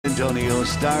Antonio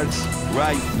starts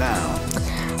right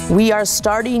now. We are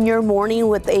starting your morning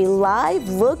with a live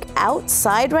look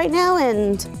outside right now,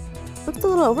 and looks a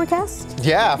little overcast.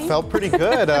 Yeah, felt pretty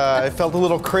good. It felt a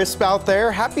little crisp out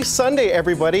there. Happy Sunday,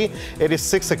 everybody. It is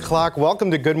 6 o'clock.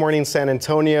 Welcome to Good Morning San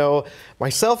Antonio.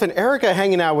 Myself and Erica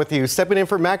hanging out with you, stepping in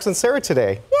for Max and Sarah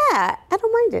today. Yeah, I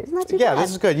don't mind it. It's not too bad. Yeah,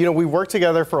 this is good. You know, we worked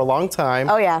together for a long time.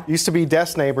 Oh, yeah. Used to be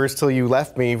desk neighbors till you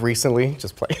left me recently.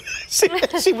 Just playing. she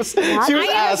was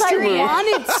asked to move. I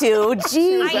wanted to.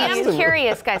 Jeez. I am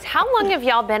curious, guys. How long have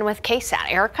y'all been with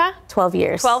KSAT, Erica? 12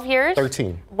 years. 12 years?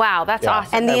 13. Wow, that's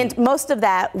awesome. And most of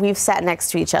that, we've sat next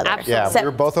to each other. Absolutely. Yeah, we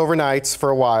were both overnights for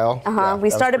a while. Yeah,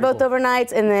 we started both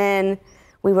overnights, and then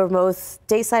we were both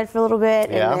dayside for a little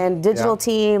bit, and then digital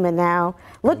team, and now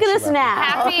look at us now.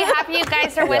 Happy you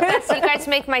guys are with us. You guys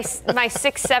make my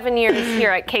 6-7 years here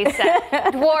at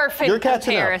KSAT dwarf in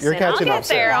comparison. I'll get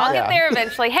there. I'll get there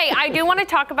eventually. Hey, I do want to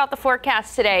talk about the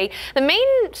forecast today. The main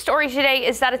story today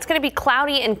is that it's going to be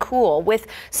cloudy and cool with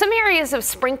some areas of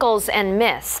sprinkles and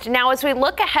mist. Now, as we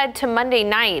look ahead to Monday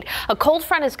night, a cold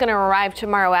front is going to arrive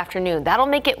tomorrow afternoon. That'll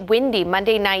make it windy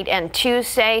Monday night and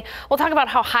Tuesday. We'll talk about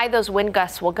how high those wind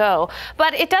gusts will go,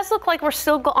 but it does look like we're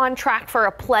still on track for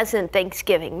a pleasant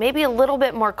Thanksgiving. Maybe a little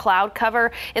bit more cloud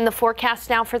cover in the forecast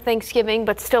now for Thanksgiving,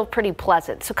 but still pretty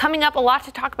pleasant. So coming up, a lot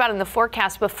to talk about in the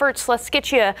forecast, but first let's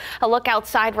get you a look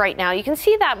outside right now. You can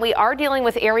see that we are dealing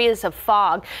with areas of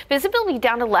fog. Visibility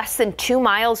down to less than 2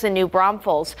 miles in New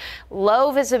Braunfels.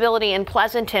 Low visibility in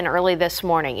Pleasanton early this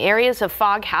morning. Areas of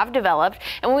fog have developed,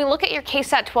 and when we look at your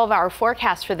KSAT 12-hour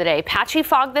forecast for the day, patchy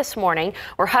fog this morning.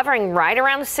 We're hovering right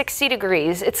around 60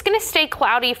 degrees. It's going to stay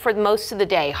cloudy for most of the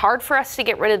day. Hard for us to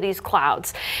get rid of these clouds.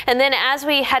 And then as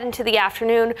we head into the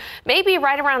afternoon, maybe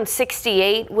right around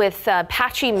 68 with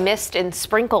patchy mist and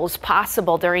sprinkles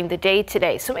possible during the day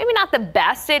today. So maybe not the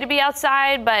best day to be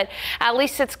outside, but at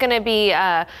least it's going to be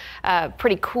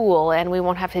pretty cool and we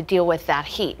won't have to deal with that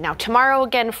heat. Now tomorrow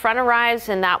again, front arrives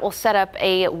and that will set up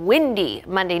a windy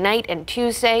Monday night and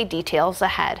Tuesday. Details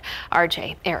ahead.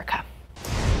 RJ, Erica.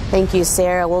 Thank you,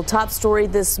 Sarah. Well, top story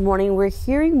this morning, we're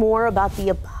hearing more about the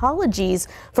apologies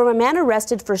from a man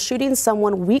arrested for shooting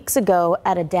someone weeks ago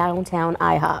at a downtown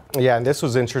IHOP. Yeah, and this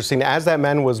was interesting. As that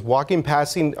man was walking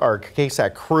passing our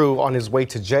KSAT crew on his way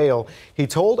to jail, he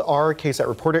told our KSAT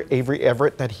reporter Avery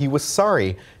Everett that he was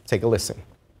sorry. Take a listen.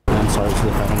 I'm sorry for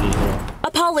the family.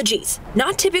 Apologies,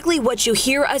 not typically what you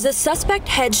hear as a suspect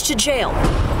heads to jail.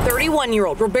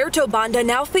 31-year-old Roberto Banda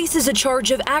now faces a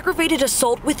charge of aggravated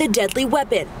assault with a deadly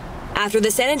weapon after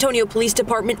the San Antonio Police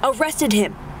Department arrested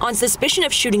him on suspicion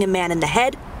of shooting a man in the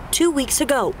head 2 weeks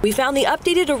ago. We found the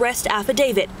updated arrest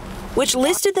affidavit, which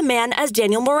listed the man as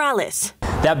Daniel Morales.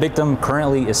 That victim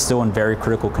currently is still in very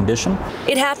critical condition.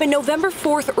 It happened November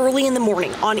 4th early in the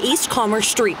morning on East Commerce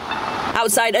Street,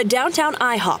 outside a downtown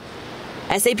IHOP.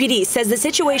 SAPD says the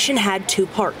situation had two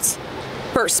parts.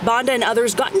 First, Banda and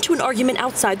others got into an argument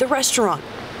outside the restaurant.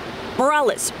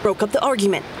 Morales broke up the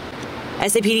argument.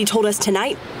 SAPD told us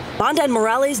tonight, Banda and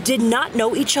Morales did not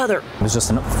know each other. It was just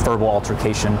a verbal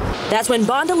altercation. That's when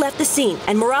Banda left the scene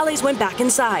and Morales went back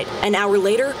inside. An hour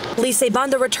later, police say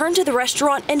Banda returned to the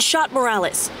restaurant and shot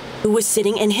Morales, who was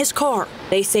sitting in his car.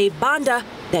 They say Banda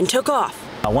then took off.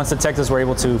 Once detectives were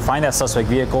able to find that suspect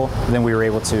vehicle, then we were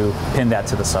able to pin that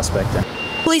to the suspect.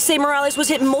 Police say Morales was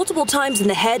hit multiple times in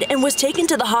the head and was taken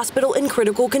to the hospital in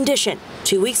critical condition.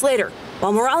 2 weeks later,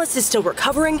 while Morales is still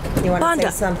recovering, Banda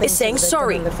is saying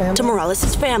sorry to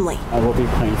Morales' family. I will be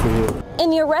praying for you.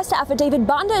 In the arrest affidavit,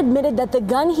 Banda admitted that the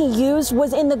gun he used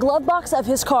was in the glove box of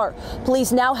his car.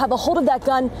 Police now have a hold of that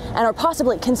gun and are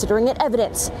possibly considering it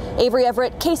evidence. Avery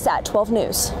Everett, KSAT 12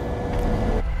 News.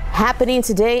 Happening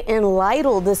today in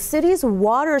Lytle, the city's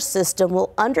water system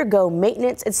will undergo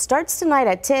maintenance. It starts tonight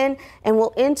at 10 and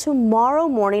will end tomorrow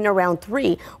morning around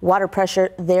 3. Water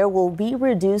pressure there will be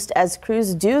reduced as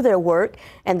crews do their work,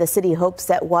 and the city hopes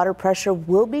that water pressure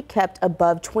will be kept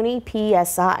above 20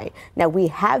 psi. Now, we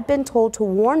have been told to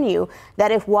warn you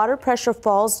that if water pressure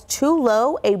falls too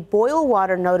low, a boil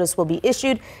water notice will be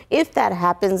issued. If that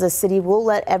happens, the city will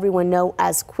let everyone know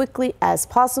as quickly as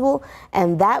possible,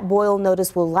 and that boil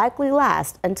notice will likely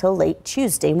last until late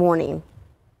Tuesday morning.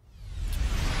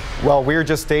 Well, we're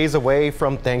just days away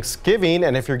from Thanksgiving,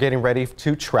 and if you're getting ready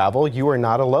to travel, you are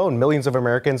not alone. Millions of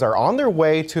Americans are on their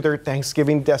way to their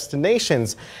Thanksgiving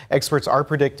destinations. Experts are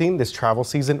predicting this travel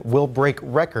season will break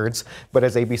records, but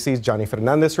as ABC's Johnny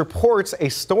Fernandez reports, a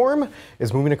storm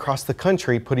is moving across the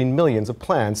country, putting millions of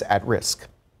plans at risk.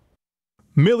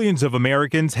 Millions of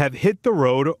Americans have hit the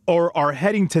road or are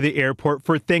heading to the airport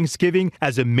for Thanksgiving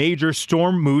as a major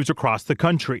storm moves across the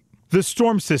country. The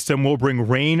storm system will bring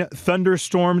rain,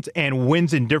 thunderstorms, and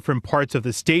winds in different parts of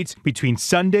the states between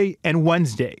Sunday and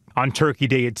Wednesday. On Turkey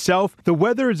Day itself, the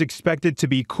weather is expected to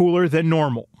be cooler than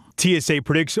normal. TSA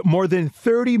predicts more than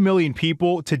 30 million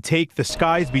people to take the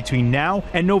skies between now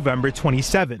and November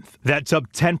 27th. That's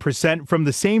up 10% from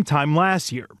the same time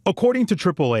last year. According to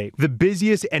AAA, the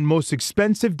busiest and most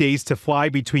expensive days to fly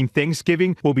between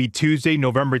Thanksgiving will be Tuesday,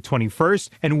 November 21st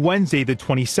and Wednesday, the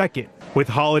 22nd. With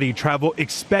holiday travel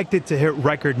expected to hit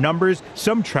record numbers,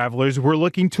 some travelers were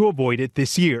looking to avoid it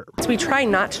this year. We try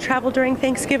not to travel during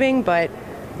Thanksgiving, but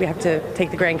we have to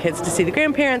take the grandkids to see the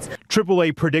grandparents.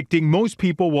 AAA predicting most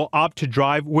people will opt to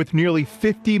drive, with nearly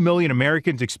 50 million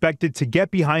Americans expected to get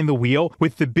behind the wheel,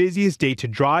 with the busiest day to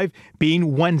drive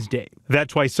being Wednesday.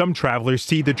 That's why some travelers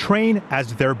see the train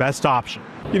as their best option.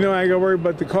 You know, I got to worry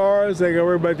about the cars, I got to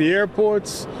worry about the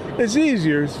airports. It's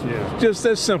easier. It's just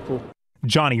that simple.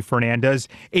 Johnny Fernandez,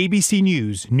 ABC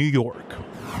News, New York.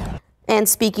 And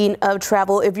speaking of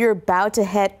travel, if you're about to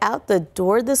head out the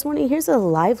door this morning, here's a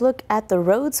live look at the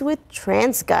roads with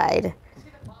TransGuide.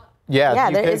 Yeah,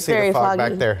 you there can is see very the fog foggy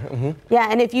back there. Yeah,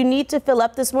 and if you need to fill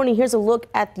up this morning, here's a look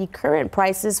at the current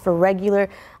prices for regular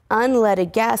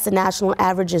unleaded gas. The national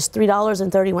average is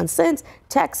 $3.31.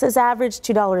 Texas average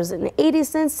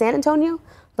 $2.80. San Antonio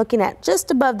looking at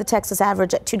just above the Texas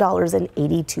average at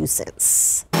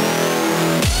 $2.82.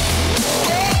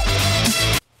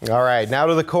 All right, now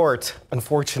to the court.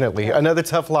 Unfortunately, another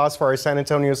tough loss for our San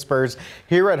Antonio Spurs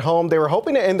here at home. They were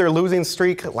hoping to end their losing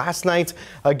streak last night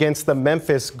against the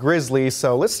Memphis Grizzlies.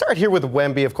 So let's start here with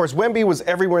Wemby. Of course, Wemby was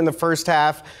everywhere in the first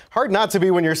half. Hard not to be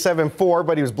when you're 7'4",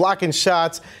 but he was blocking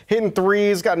shots, hitting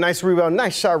threes, got a nice rebound,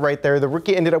 nice shot right there. The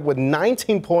rookie ended up with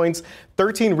 19 points,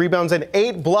 13 rebounds, and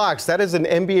 8 blocks. That is an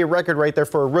NBA record right there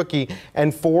for a rookie,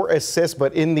 and 4 assists.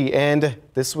 But in the end,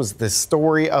 this was the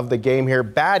story of the game here.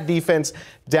 Bad defense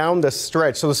down the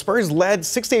stretch. So the Spurs led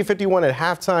 68-51 at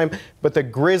halftime, but the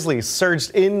Grizzlies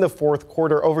surged in the fourth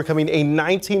quarter, overcoming a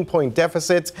 19-point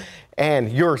deficit.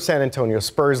 And your San Antonio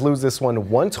Spurs lose this one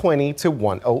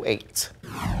 120-108.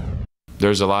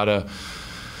 There's a lot of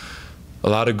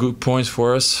good points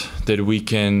for us that we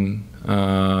can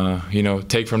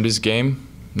take from this game.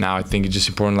 Now I think it's just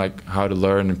important, like, how to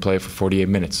learn and play for 48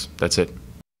 minutes. That's it.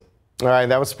 All right,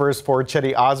 that was Spurs forward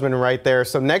Cedi Osman right there.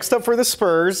 So next up for the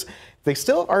Spurs, they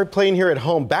still are playing here at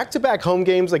home. Back-to-back home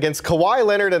games against Kawhi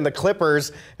Leonard and the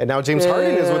Clippers. And now James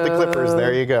Harden is with the Clippers.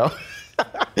 There you go.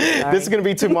 This is going to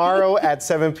be tomorrow at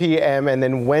 7 p.m. and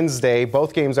then Wednesday.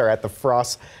 Both games are at the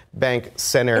Frost Bank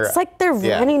Center. It's like they're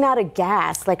running out of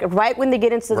gas, like right when they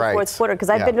get into the fourth quarter. Because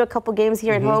I've been to a couple games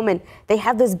here at home, and they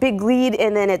have this big lead,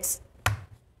 and then it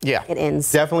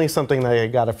ends. Definitely something that you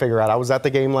got to figure out. I was at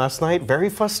the game last night. Very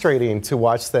frustrating to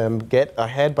watch them get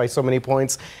ahead by so many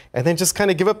points and then just kind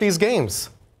of give up these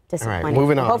games. All right,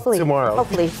 moving on. Hopefully, tomorrow.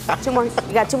 Hopefully.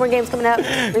 You got 2 more games coming up.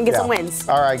 We can get some wins.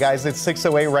 All right, guys, it's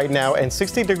 6:08 right now and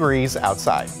 60 degrees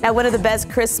outside. Now, one of the best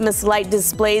Christmas light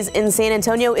displays in San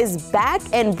Antonio is back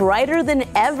and brighter than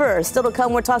ever. Still to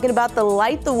come, we're talking about the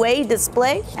Light the Way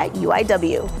display at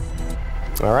UIW.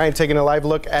 All right, taking a live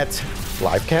look at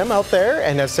live cam out there.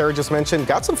 And as Sarah just mentioned,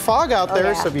 got some fog out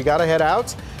there. So if you got to head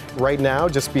out right now,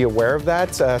 just be aware of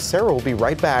that. Sarah will be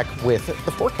right back with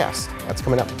the forecast. That's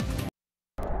coming up.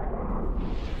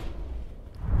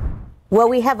 Well,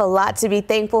 we have a lot to be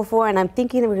thankful for, and I'm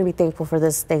thinking that we're going to be thankful for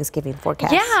this Thanksgiving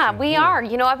forecast. Yeah, we are.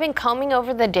 You know, I've been combing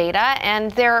over the data,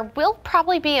 and there will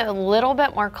probably be a little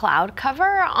bit more cloud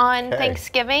cover on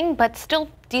Thanksgiving, but still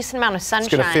decent amount of sunshine.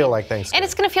 It's going to feel like Thanksgiving. And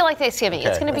it's going to feel like Thanksgiving.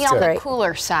 It's going to be on the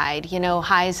cooler side, you know,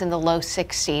 highs in the low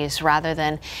 60s rather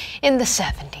than in the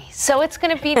 70s. So it's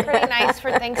going to be pretty nice for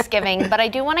Thanksgiving, but I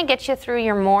do want to get you through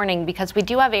your morning because we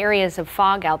do have areas of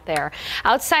fog out there.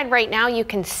 Outside right now, you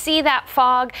can see that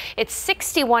fog. It's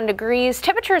 61 degrees.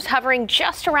 Temperatures hovering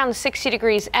just around 60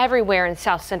 degrees everywhere in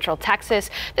south central Texas.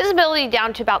 Visibility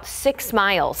down to about 6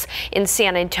 miles in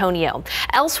San Antonio.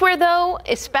 Elsewhere, though,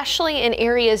 especially in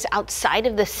areas outside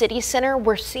of the city center,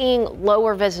 we're seeing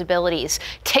lower visibilities.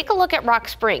 Take a look at Rock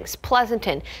Springs,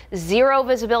 Pleasanton, 0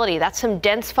 visibility. That's some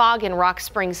dense fog in Rock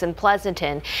Springs and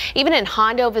Pleasanton. Even in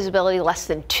Hondo, visibility less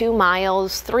than 2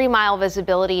 miles, 3-mile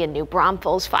visibility in New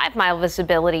Braunfels, 5-mile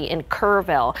visibility in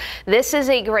Kerrville. This is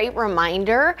a great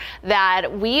reminder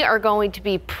that we are going to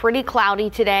be pretty cloudy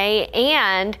today,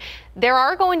 and there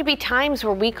are going to be times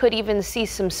where we could even see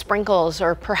some sprinkles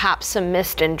or perhaps some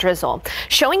mist and drizzle.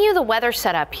 Showing you the weather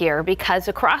setup here, because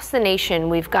across the nation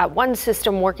we've got one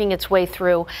system working its way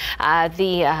through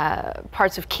the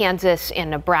parts of Kansas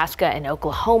and Nebraska and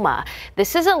Oklahoma.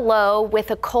 This is a low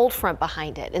with a cold front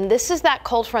behind it, and this is that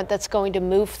cold front that's going to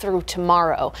move through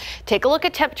tomorrow. Take a look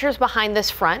at temperatures behind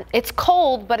this front. It's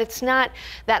cold, but it's not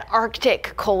that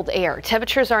Arctic cold air.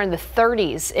 Temperatures are in the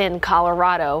 30s in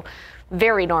Colorado.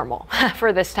 Very normal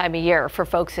for this time of year for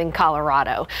folks in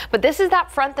Colorado. But this is that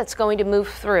front that's going to move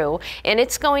through, and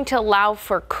it's going to allow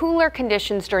for cooler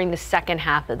conditions during the second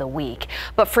half of the week.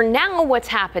 But for now, what's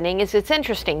happening is it's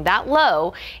interesting. That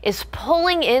low is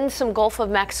pulling in some Gulf of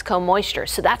Mexico moisture.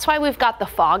 So that's why we've got the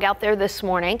fog out there this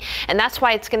morning, and that's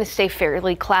why it's going to stay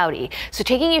fairly cloudy. So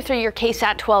taking you through your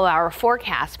KSAT 12-hour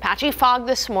forecast, patchy fog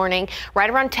this morning. Right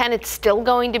around 10, it's still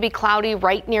going to be cloudy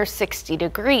right near 60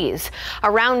 degrees.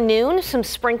 Around noon, some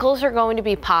sprinkles are going to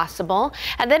be possible,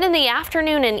 and then in the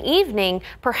afternoon and evening,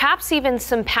 perhaps even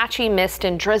some patchy mist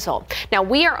and drizzle. Now,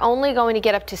 we are only going to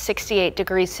get up to 68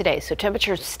 degrees today, so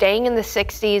temperatures staying in the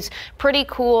 60s, pretty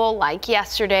cool like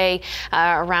yesterday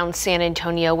around San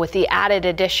Antonio, with the added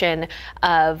addition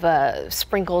of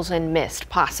sprinkles and mist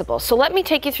possible. So let me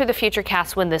take you through the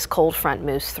futurecast when this cold front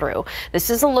moves through. This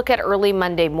is a look at early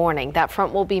Monday morning. That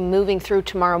front will be moving through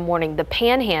tomorrow morning, the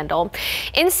Panhandle.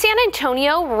 In San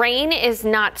Antonio, rain is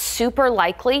not super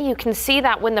likely. You can see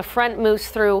that when the front moves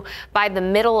through by the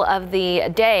middle of the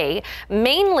day.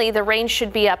 Mainly the rain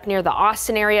should be up near the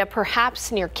Austin area,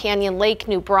 perhaps near Canyon Lake,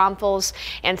 New Braunfels,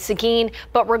 and Seguin.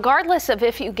 But regardless of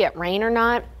if you get rain or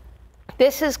not,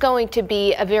 this is going to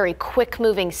be a very quick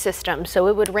moving system. So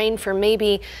it would rain for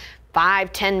maybe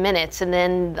 5-10 minutes, and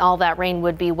then all that rain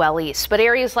would be well east. But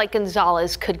areas like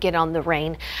Gonzales could get on the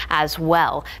rain as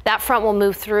well. That front will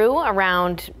move through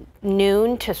around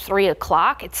noon to 3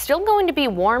 o'clock. It's still going to be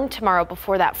warm tomorrow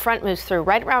before that front moves through,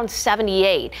 right around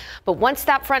 78. But once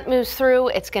that front moves through,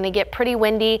 it's going to get pretty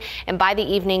windy, and by the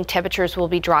evening, temperatures will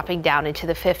be dropping down into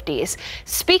the 50s.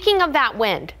 Speaking of that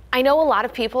wind, I know a lot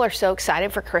of people are so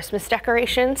excited for Christmas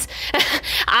decorations.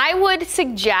 I would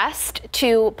suggest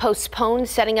to postpone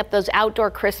setting up those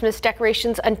outdoor Christmas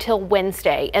decorations until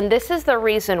Wednesday. And this is the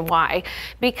reason why.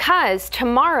 Because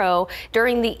tomorrow,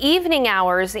 during the evening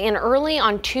hours and early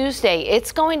on Tuesday,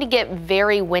 it's going to get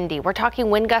very windy. We're talking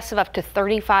wind gusts of up to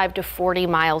 35 to 40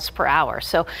 miles per hour.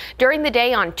 So during the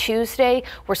day on Tuesday,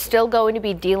 we're still going to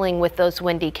be dealing with those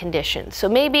windy conditions. So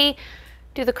maybe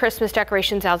do the Christmas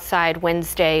decorations outside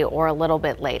Wednesday or a little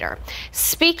bit later.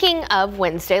 Speaking of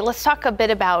Wednesday, let's talk a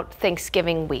bit about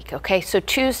Thanksgiving week. Okay, so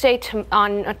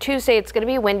on Tuesday, it's going to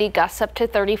be windy, gusts up to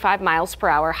 35 miles per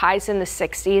hour, highs in the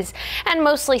 60s, and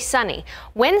mostly sunny.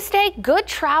 Wednesday, good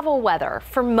travel weather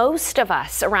for most of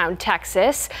us around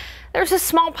Texas. There's a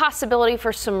small possibility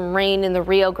for some rain in the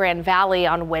Rio Grande Valley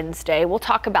on Wednesday. We'll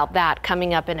talk about that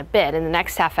coming up in a bit in the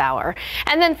next half hour.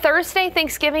 And then Thursday,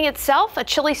 Thanksgiving itself, a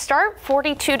chilly start,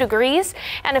 42 degrees,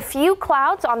 and a few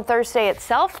clouds on Thursday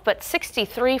itself, but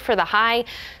 63 for the high.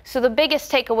 So the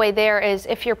biggest takeaway there is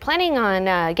if you're planning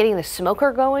on getting the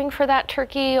smoker going for that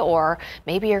turkey, or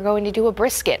maybe you're going to do a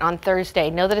brisket on Thursday,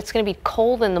 know that it's going to be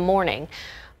cold in the morning,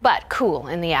 but cool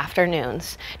in the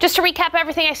afternoons. Just to recap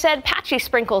everything I said, patchy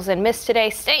sprinkles and mist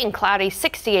today, staying cloudy,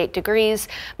 68 degrees.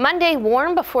 Monday,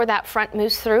 warm before that front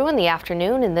moves through in the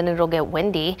afternoon, and then it'll get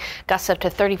windy. Gusts up to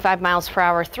 35 miles per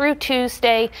hour through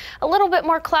Tuesday. A little bit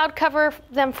more cloud cover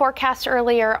than forecast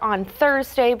earlier on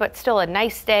Thursday, but still a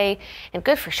nice day and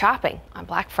good for shopping on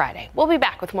Black Friday. We'll be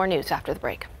back with more news after the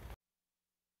break.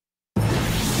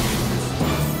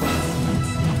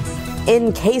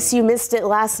 In case you missed it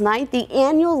last night, the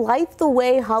annual Light the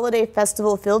Way Holiday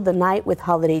Festival filled the night with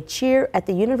holiday cheer at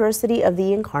the University of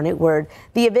the Incarnate Word.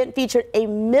 The event featured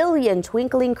 1 million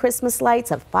twinkling Christmas lights,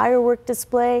 a firework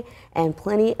display, and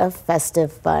plenty of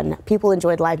festive fun. People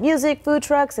enjoyed live music, food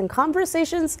trucks, and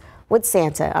conversations with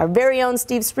Santa. Our very own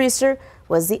Steve Spreester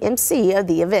was the MC of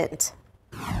the event.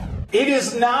 It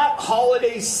is not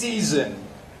holiday season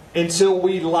until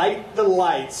we light the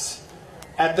lights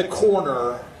at the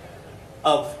corner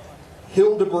of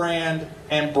Hildebrand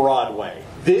and Broadway.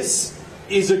 This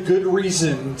is a good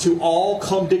reason to all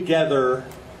come together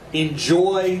in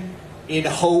joy, in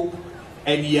hope,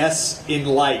 and yes, in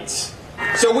light.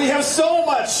 So we have so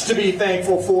much to be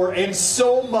thankful for and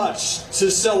so much to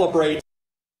celebrate.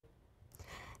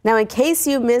 Now, in case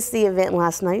you missed the event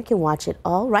last night, you can watch it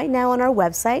all right now on our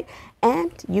website,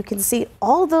 and you can see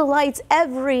all the lights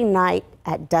every night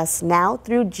at dusk now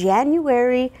through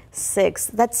January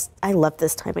 6th. I love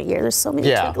this time of year. There's so many.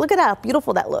 Look at how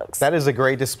beautiful that looks. That is a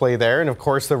great display there. And of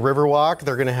course, the Riverwalk,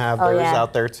 they're going to have theirs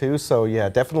out there too. So yeah,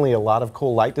 definitely a lot of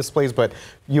cool light displays. But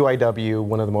UIW,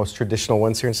 one of the most traditional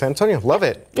ones here in San Antonio. Love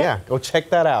it. Yeah, go check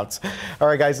that out. All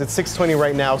right, guys, it's 6:20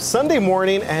 right now, Sunday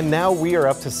morning, and now we are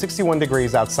up to 61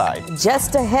 degrees outside.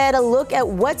 Just ahead, a look at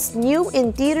what's new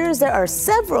in theaters. There are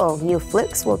several new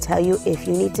flicks. We'll tell you if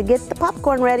you need to get the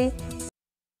popcorn ready.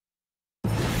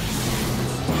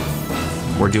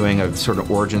 We're doing a sort of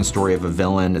origin story of a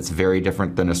villain. It's very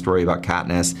different than a story about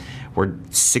Katniss. We're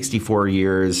 64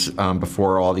 years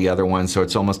before all the other ones, so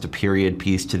it's almost a period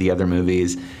piece to the other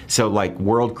movies. So like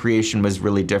world creation was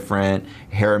really different,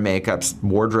 hair and makeups,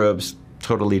 wardrobes,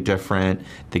 totally different.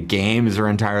 The games are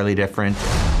entirely different.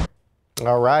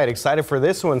 All right, excited for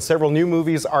this one. Several new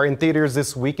movies are in theaters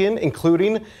this weekend,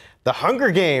 including The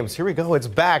Hunger Games. Here we go, it's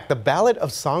back. The Ballad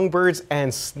of Songbirds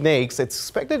and Snakes. It's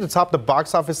expected to top the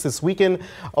box office this weekend,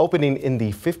 opening in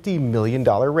the $50 million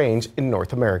range in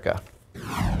North America.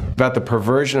 About the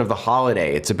perversion of the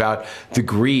holiday. It's about the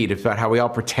greed. It's about how we all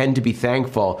pretend to be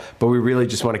thankful, but we really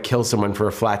just want to kill someone for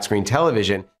a flat screen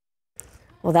television.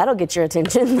 Well, that'll get your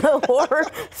attention. The horror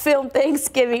film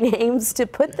Thanksgiving aims to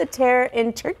put the terror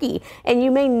in Turkey, and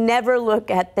you may never look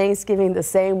at Thanksgiving the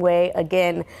same way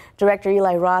again. Director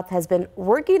Eli Roth has been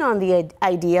working on the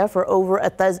idea for over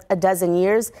a dozen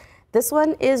years. This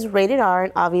one is rated R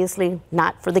and obviously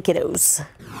not for the kiddos.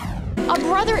 A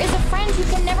brother is a friend who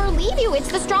can never leave you.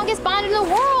 It's the strongest bond in the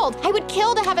world. I would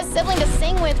kill to have a sibling to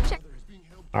sing with.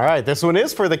 All right, this one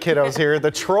is for the kiddos here. The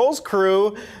Trolls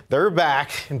crew, they're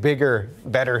back and bigger,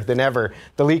 better than ever.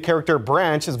 The lead character,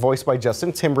 Branch, is voiced by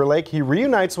Justin Timberlake. He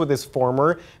reunites with his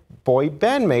former boy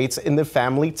bandmates in The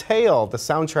Family Tale. The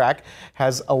soundtrack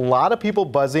has a lot of people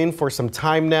buzzing for some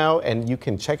time now, and you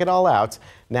can check it all out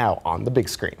now on the big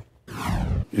screen.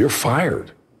 You're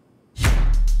fired.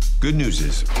 Good news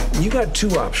is, you got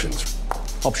two options.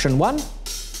 Option one,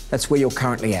 that's where you're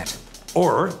currently at.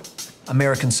 Or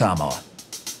American Samoa.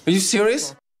 Are you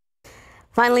serious?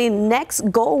 Finally, Next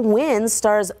Goal Wins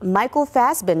stars Michael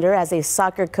Fassbender as a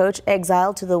soccer coach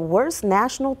exiled to the worst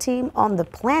national team on the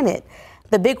planet.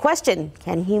 The big question,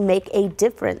 can he make a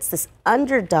difference? This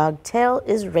underdog tale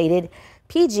is rated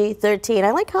PG-13. I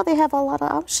like how they have a lot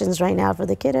of options right now for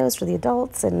the kiddos, for the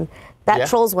adults, and that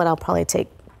Trolls one I'll probably take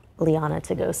Liana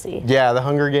to go see. Yeah, The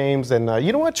Hunger Games, and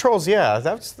you know what, Trolls,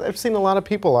 I've seen a lot of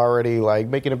people already like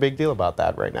making a big deal about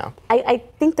that right now. I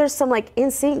think there's some like in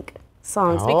sync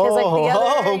songs because like the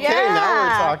other. Okay, now we're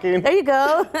talking. There you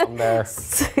go. I'm there.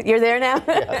 You're there now?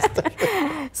 Yes.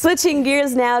 Switching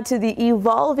gears now to the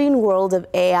evolving world of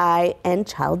AI and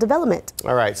child development.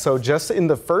 All right, so just in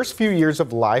the first few years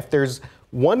of life, there's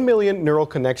 1 million neural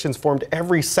connections formed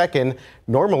every second.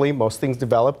 Normally, most things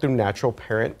develop through natural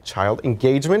parent-child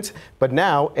engagement, but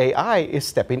now AI is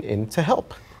stepping in to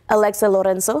help. Alexa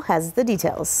Lorenzo has the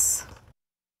details.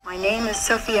 My name is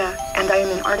Sophia, and I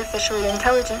am an artificially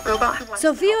intelligent robot.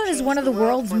 Sophia is one of the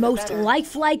world's most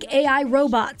lifelike AI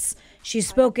robots. She's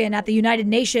spoken at the United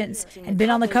Nations and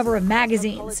been on the cover of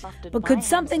magazines. But could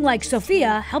something like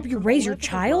Sophia help you raise your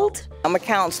child? I'm a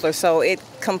counselor, so it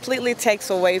completely takes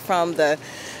away from the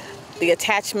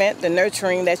attachment, the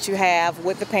nurturing that you have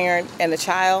with the parent and the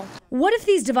child. What if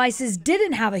these devices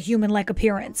didn't have a human-like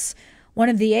appearance? One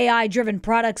of the AI-driven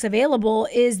products available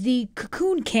is the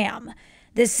Cocoon Cam.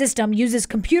 This system uses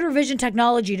computer vision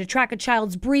technology to track a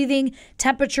child's breathing,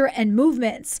 temperature, and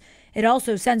movements. It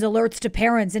also sends alerts to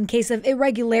parents in case of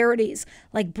irregularities,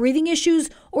 like breathing issues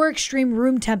or extreme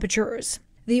room temperatures.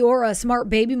 The Aura Smart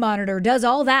Baby Monitor does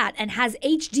all that and has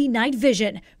HD night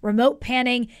vision, remote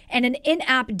panning, and an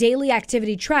in-app daily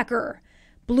activity tracker.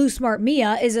 Blue Smart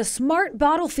Mia is a smart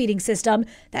bottle feeding system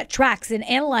that tracks and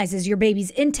analyzes your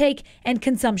baby's intake and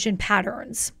consumption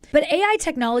patterns. But AI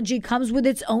technology comes with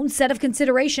its own set of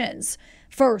considerations.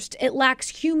 First, it lacks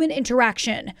human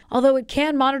interaction. Although it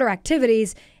can monitor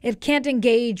activities, it can't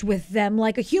engage with them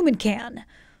like a human can.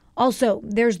 Also,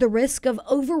 there's the risk of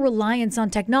over-reliance on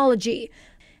technology.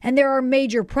 And there are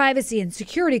major privacy and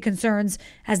security concerns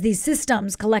as these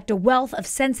systems collect a wealth of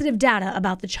sensitive data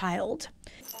about the child.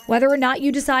 Whether or not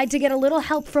you decide to get a little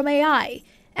help from AI,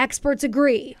 experts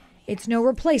agree it's no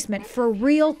replacement for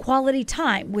real quality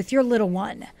time with your little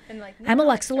one. I'm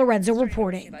Alexa Lorenzo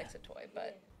reporting.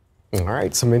 All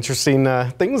right, some interesting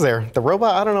things there. The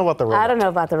robot, I don't know about the robot. I don't know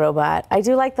about the robot. I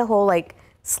do like the whole like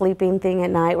sleeping thing at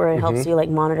night where it helps you like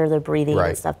monitor their breathing and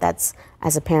Right. stuff. That's,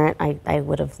 as a parent, I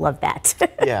would have loved that.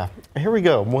 Yeah, here we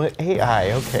go. What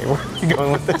AI? Okay, where are you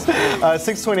going with this?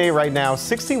 6:28 right now,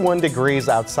 61 degrees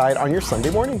outside on your Sunday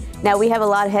morning. Now we have a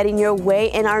lot heading your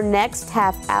way in our next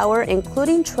half hour,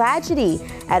 including tragedy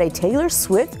at a Taylor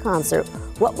Swift concert.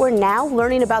 What we're now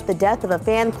learning about the death of a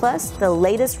fan, plus the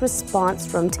latest response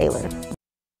from Taylor.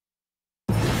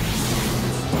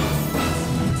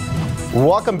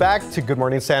 Welcome back to Good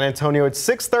Morning San Antonio. It's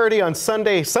 6:30 on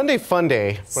Sunday Fun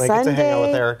Day, when I get to hang out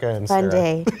with Erica and Sarah. Fun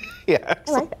day. Yeah.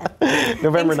 I like that.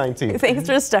 November 19th. Thanks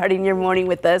for starting your morning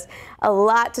with us. A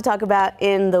lot to talk about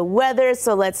in the weather,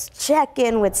 so let's check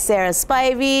in with Sarah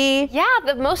Spivey. Yeah,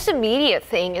 the most immediate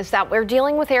thing is that we're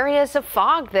dealing with areas of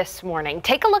fog this morning.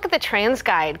 Take a look at the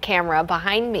TransGuide camera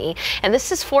behind me, and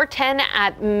this is 410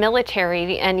 at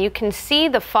Military, and you can see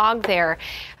the fog there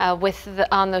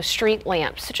on those street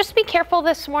lamps. So just be careful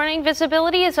this morning.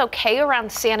 Visibility is okay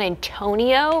around San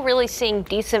Antonio, really seeing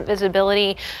decent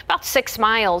visibility, about 6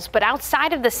 miles. But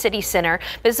outside of the city center,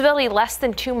 visibility less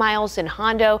than 2 miles in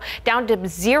Hondo, down to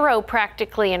 0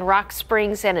 practically in Rock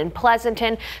Springs and in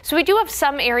Pleasanton. So we do have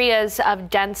some areas of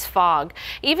dense fog.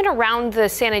 Even around the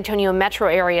San Antonio metro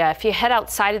area, if you head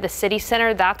outside of the city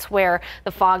center, that's where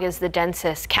the fog is the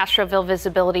densest. Castroville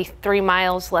visibility 3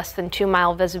 miles, less than 2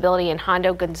 mile visibility in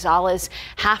Hondo. Gonzales,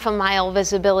 half a mile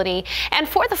visibility. And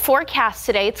for the forecast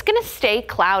today, it's going to stay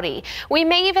cloudy. We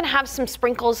may even have some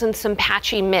sprinkles and some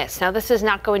patchy mist. Now, this is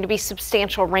not going to be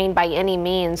substantial rain by any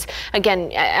means.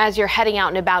 Again, as you're heading out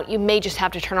and about, you may just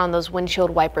have to turn on those windshield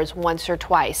wipers once or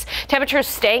twice. Temperatures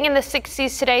staying in the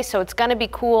 60s today, so it's going to be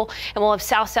cool, and we'll have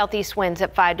south-southeast winds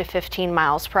at 5 to 15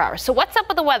 miles per hour. So what's up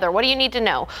with the weather? What do you need to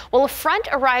know? Well, a front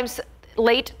arrives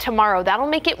late tomorrow. That'll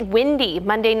make it windy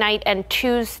Monday night and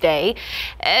Tuesday.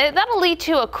 That'll lead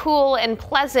to a cool and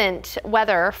pleasant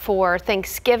weather for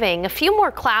Thanksgiving. A few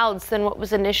more clouds than what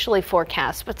was initially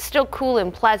forecast, but still cool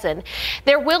and pleasant.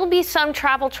 There will be some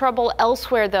travel trouble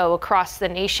elsewhere, though, across the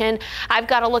nation. I've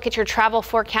got to look at your travel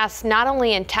forecast not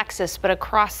only in Texas, but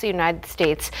across the United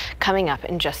States coming up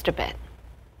in just a bit.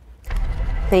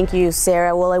 Thank you,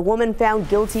 Sarah. Well, a woman found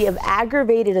guilty of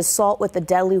aggravated assault with a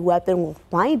deadly weapon will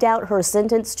find out her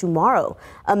sentence tomorrow.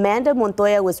 Amanda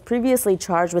Montoya was previously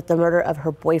charged with the murder of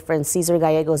her boyfriend, Cesar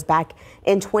Gallegos, back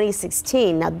in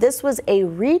 2016. Now, this was a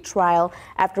retrial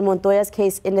after Montoya's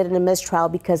case ended in a mistrial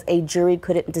because a jury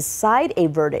couldn't decide a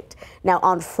verdict. Now,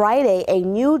 on Friday, a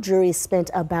new jury spent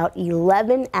about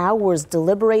 11 hours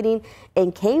deliberating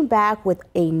and came back with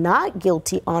a not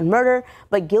guilty on murder,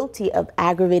 but guilty of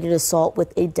aggravated assault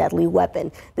with a deadly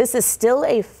weapon. This is still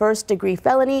a first-degree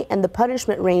felony, and the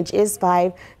punishment range is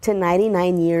 5 to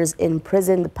 99 years in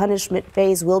prison. The punishment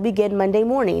phase will begin Monday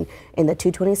morning in the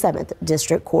 227th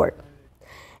District Court.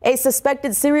 A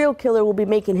suspected serial killer will be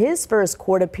making his first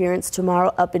court appearance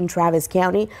tomorrow up in Travis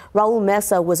County. Raul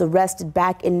Mesa was arrested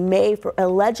back in May for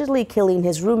allegedly killing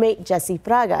his roommate, Jesse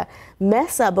Fraga.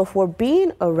 Mesa, before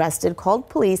being arrested, called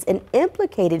police and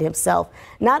implicated himself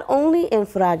not only in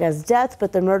Fraga's death,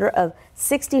 but the murder of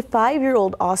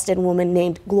 65-year-old Austin woman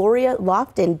named Gloria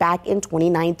Lofton back in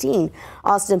 2019.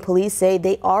 Austin police say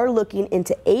they are looking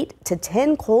into 8 to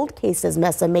 10 cold cases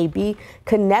Mesa may be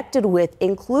connected with,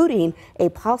 including a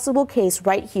possible case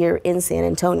right here in San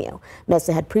Antonio.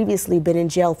 Mesa had previously been in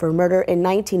jail for murder in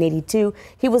 1982.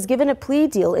 He was given a plea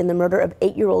deal in the murder of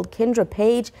 8-year-old Kendra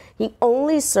Page. He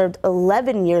only served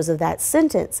 11 years of that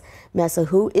sentence. Mesa,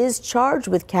 who is charged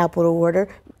with capital murder,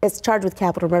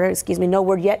 no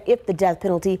word yet if the death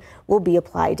penalty will be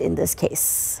applied in this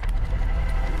case.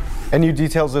 And new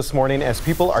details this morning as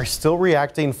people are still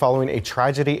reacting following a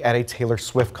tragedy at a Taylor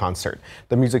Swift concert.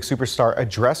 The music superstar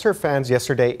addressed her fans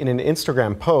yesterday in an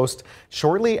Instagram post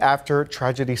shortly after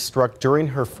tragedy struck during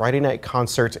her Friday night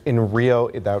concert in Rio,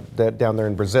 down there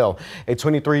in Brazil. A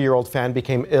 23-year-old fan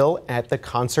became ill at the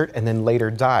concert and then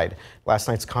later died. Last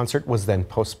night's concert was then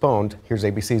postponed. Here's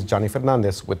ABC's Johnny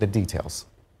Fernandez with the details.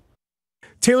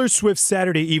 Taylor Swift's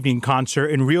Saturday evening concert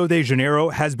in Rio de Janeiro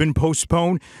has been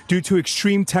postponed due to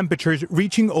extreme temperatures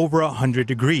reaching over 100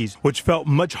 degrees, which felt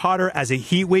much hotter as a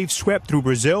heat wave swept through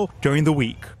Brazil during the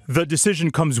week. The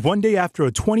decision comes one day after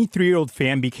a 23-year-old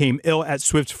fan became ill at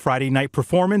Swift's Friday night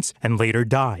performance and later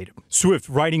died. Swift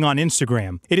writing on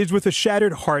Instagram, "It is with a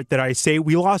shattered heart that I say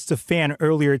we lost a fan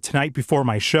earlier tonight before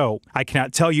my show. I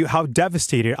cannot tell you how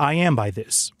devastated I am by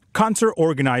this. Concert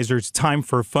organizers Time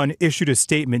for Fun issued a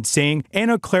statement saying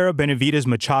Ana Clara Benavides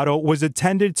Machado was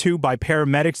attended to by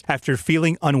paramedics after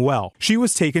feeling unwell. She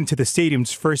was taken to the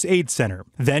stadium's first aid center,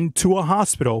 then to a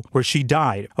hospital where she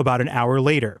died about an hour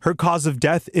later. Her cause of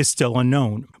death is still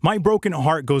unknown. My broken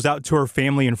heart goes out to her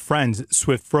family and friends,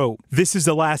 Swift wrote. This is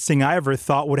the last thing I ever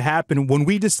thought would happen when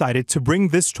we decided to bring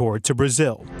this tour to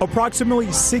Brazil.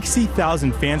 Approximately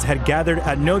 60,000 fans had gathered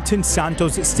at Newton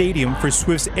Santos Stadium for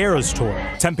Swift's Eras Tour.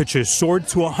 Temperatures soared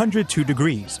to 102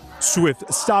 degrees.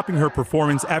 Swift stopping her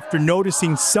performance after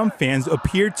noticing some fans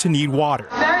appeared to need water.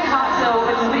 Very hot, so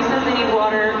if somebody says they need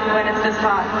water when it's this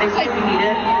hot, they say we need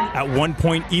it. At one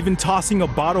point, even tossing a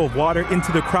bottle of water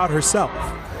into the crowd herself.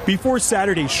 Before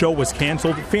Saturday's show was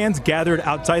canceled, fans gathered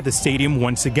outside the stadium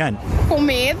once again.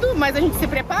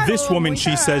 This woman,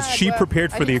 she says, she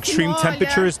prepared for the extreme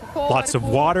temperatures, lots of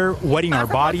water, wetting our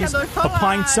bodies,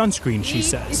 applying sunscreen, she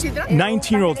says.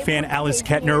 19-year-old fan Alice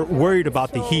Kettner worried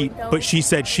about the heat, but she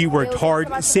said she worked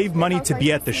hard, saved money to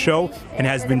be at the show, and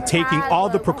has been taking all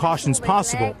the precautions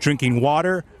possible, drinking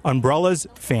water, umbrellas,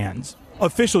 fans.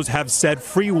 Officials have said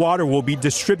free water will be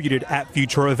distributed at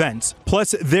future events.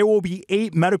 Plus, there will be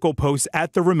 8 medical posts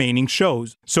at the remaining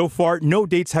shows. So far, no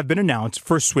dates have been announced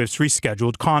for Swift's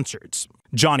rescheduled concerts.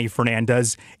 Johnny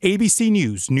Fernandez, ABC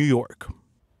News, New York.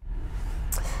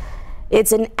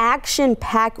 It's an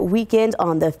action-packed weekend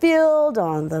on the field,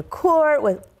 on the court,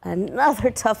 with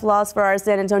another tough loss for our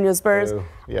San Antonio Spurs.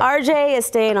 RJ is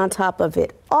staying on top of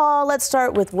it all. Let's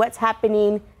start with what's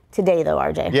happening today, though,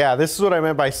 RJ. Yeah, this is what I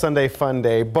meant by Sunday Fun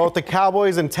Day. Both the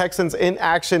Cowboys and Texans in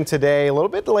action today, a little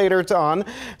bit later on.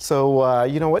 So,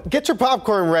 you know what? Get your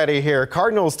popcorn ready here.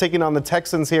 Cardinals taking on the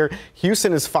Texans here.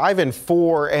 Houston is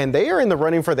 5-4, and they are in the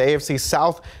running for the AFC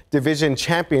South Division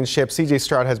Championship. CJ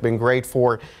Stroud has been great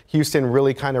for Houston,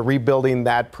 really kind of rebuilding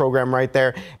that program right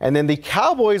there. And then the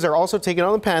Cowboys are also taking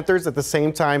on the Panthers at the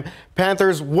same time.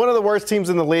 Panthers, one of the worst teams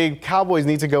in the league. Cowboys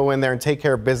need to go in there and take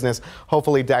care of business.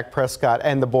 Hopefully, Dak Prescott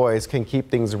and the boys can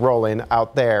keep things rolling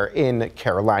out there in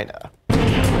Carolina.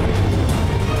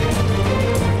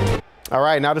 All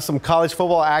right, now to some college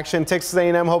football action. Texas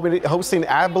A&M hosting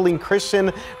Abilene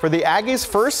Christian for the Aggies'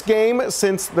 first game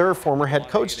since their former head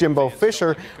coach, Jimbo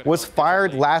Fisher, was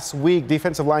fired last week.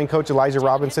 Defensive line coach Elijah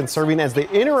Robinson serving as the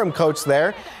interim coach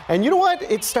there. And you know what?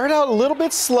 It started out a little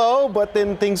bit slow, but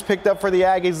then things picked up for the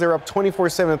Aggies. They're up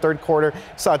 24-7 in the third quarter.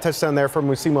 Saw a touchdown there from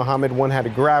Musi Muhammad. One had to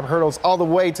grab hurdles all the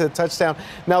way to the touchdown.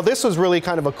 Now, this was really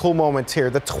kind of a cool moment here.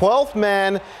 The 12th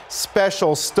man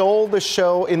special stole the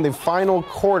show in the final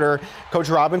quarter. Coach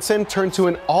Robinson turned to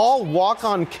an all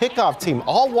walk-on kickoff team.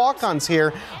 All walk-ons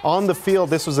here on the field.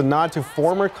 This was a nod to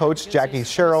former coach Jackie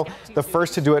Sherrill, the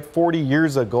first to do it 40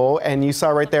 years ago. And you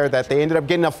saw right there that they ended up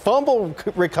getting a fumble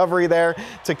recovery there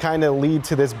to kind of lead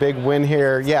to this big win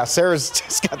here. Yeah, Sarah's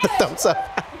just got the thumbs up.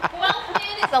 12th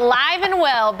man is alive and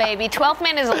well, baby. 12th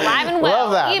man is alive and well.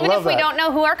 Love that. Even if we don't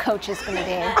know who our coach is going to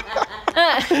be.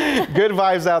 Good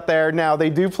vibes out there. Now, they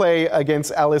do play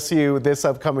against LSU this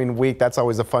upcoming week. That's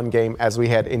always a fun game as we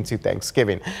head into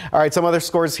Thanksgiving. All right, some other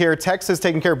scores here. Texas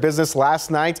taking care of business last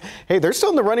night. Hey, they're still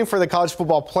in the running for the college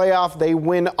football playoff. They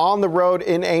win on the road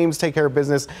in Ames, take care of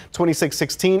business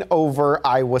 26-16 over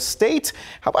Iowa State.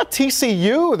 How about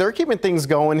TCU? They're keeping things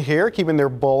going here, keeping their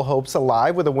bowl hopes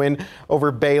alive with a win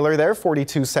over Baylor there,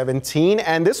 42-17.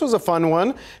 And this was a fun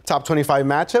one. Top 25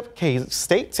 matchup.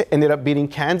 K-State ended up beating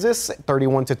Kansas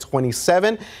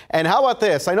 31-27. And how about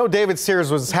this? I know David Sears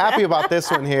was happy about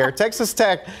this one here. Texas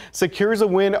Tech secures a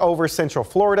win over Central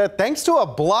Florida thanks to a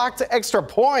blocked extra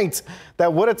point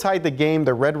that would have tied the game.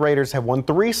 The Red Raiders have won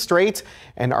 3 straight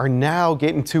and are now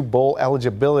getting to bowl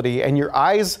eligibility. And your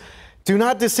eyes do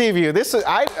not deceive you. This is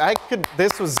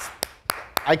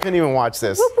I couldn't even watch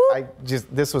this.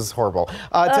 This was horrible.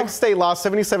 Texas State lost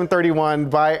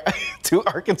 77-31 to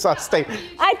Arkansas State. I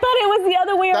thought it was the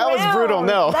other way around. That was brutal.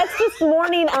 No. That's just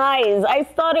morning eyes. I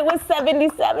thought it was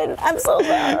 77. I'm so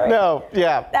sorry. No,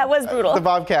 yeah. That was brutal. The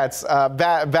Bobcats,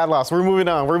 bad loss. We're moving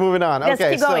on. Yes,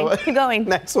 okay, keep going.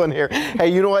 Next one here. Hey,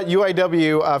 you know what?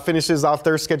 UIW finishes off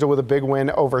their schedule with a big win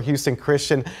over Houston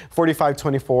Christian,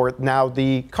 45-24. Now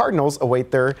the Cardinals await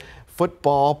their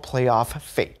football playoff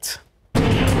fate.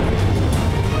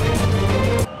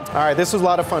 All right, this was a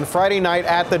lot of fun. Friday night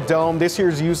at the Dome, this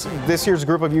year's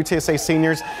group of UTSA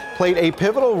seniors played a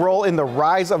pivotal role in the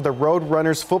rise of the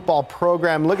Roadrunners football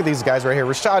program. Look at these guys right here.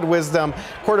 Rashad Wisdom,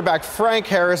 quarterback Frank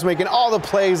Harris making all the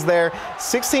plays there.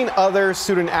 16 other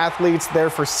student athletes there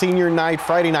for senior night,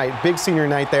 Friday night, big senior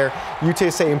night there.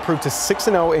 UTSA improved to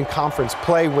 6-0 in conference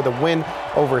play with a win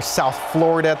over South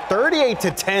Florida,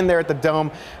 38-10 there at the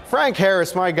Dome. Frank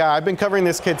Harris, my guy. I've been covering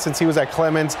this kid since he was at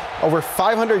Clemens. Over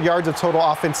 500 yards of total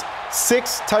offense,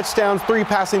 6 touchdowns, 3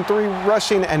 passing, 3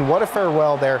 rushing, and what a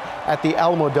farewell there at the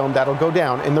Alamo Dome. That'll go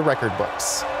down in the record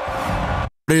books.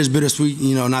 It is bittersweet,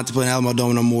 not to play in Alamo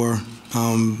Dome no more.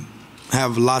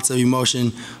 Have lots of emotion.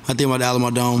 I think about the Alamo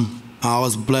Dome. I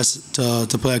was blessed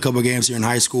to play a couple of games here in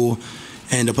high school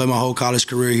and to play my whole college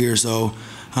career here. So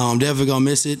I'm definitely going to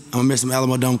miss it. I'm going to miss some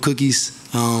Alamo Dome cookies.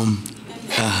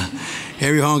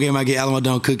 Every home game I get Alamo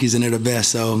Dome cookies and they're the best,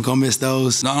 so I'm going to miss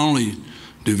those. Not only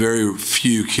do very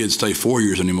few kids stay 4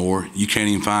 years anymore, you can't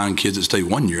even find kids that stay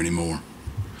 1 year anymore.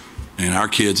 And our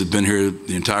kids have been here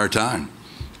the entire time.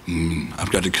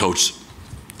 I've got to coach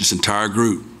this entire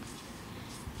group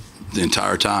the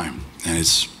entire time, and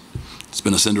it's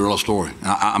been a Cinderella story.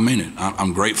 I mean it.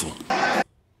 I'm grateful.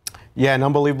 Yeah, an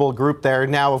unbelievable group there.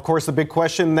 Now, of course, the big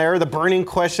question there, the burning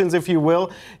questions, if you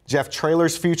will, Jeff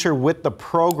Traylor's future with the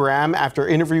program after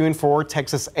interviewing for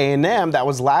Texas A&M. That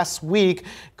was last week.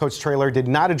 Coach Traylor did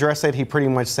not address it. He pretty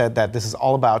much said that this is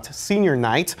all about senior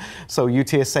night. So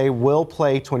UTSA will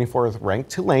play 24th ranked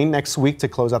Tulane next week to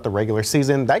close out the regular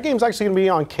season. That game's actually going to be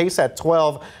on KSAT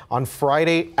 12 on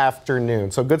Friday afternoon.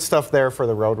 So good stuff there for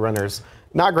the Roadrunners.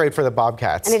 Not great for the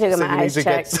Bobcats. I need to get my eyes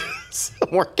checked. Some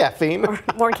more caffeine.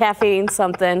 More caffeine,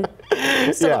 something.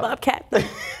 Still a Bobcat.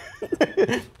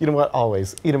 You know what?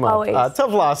 Always. Eat them up. Always.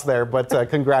 Tough loss there, but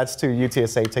congrats to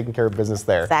UTSA taking care of business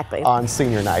there. Exactly. On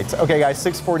senior night. Okay, guys,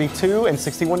 6:42 and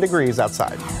 61 degrees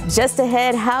outside. Just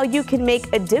ahead, how you can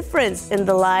make a difference in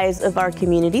the lives of our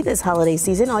community this holiday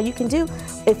season. All you can do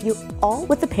if you all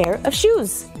with a pair of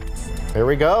shoes. There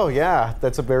we go. Yeah,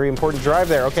 that's a very important drive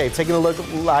there. Okay, taking a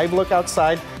live look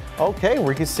outside. Okay,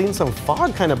 we're seeing some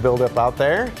fog kind of build up out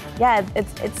there. Yeah,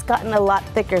 it's gotten a lot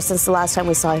thicker since the last time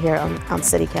we saw it here on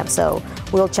City Camp. So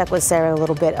we'll check with Sarah a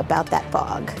little bit about that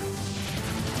fog.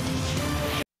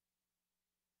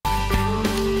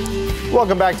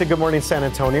 Welcome back to Good Morning San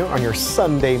Antonio on your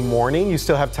Sunday morning. You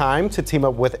still have time to team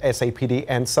up with SAPD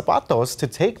and Zapatos to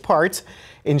take part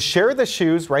in Share the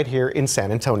Shoes right here in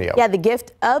San Antonio. Yeah, the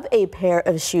gift of a pair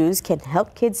of shoes can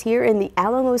help kids here in the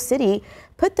Alamo City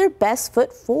put their best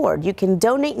foot forward. You can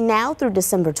donate now through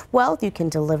December 12th. You can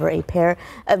deliver a pair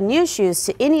of new shoes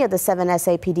to any of the 7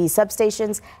 SAPD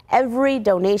substations. Every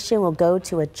donation will go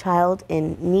to a child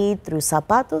in need through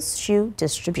Zapatos Shoe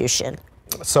Distribution.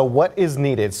 So what is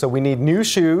needed? So we need new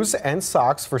shoes and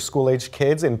socks for school-age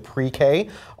kids in pre-K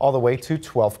all the way to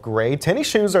 12th grade. Tennis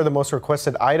shoes are the most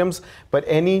requested items, but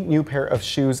any new pair of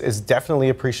shoes is definitely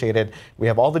appreciated. We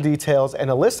have all the details and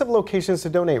a list of locations to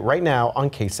donate right now on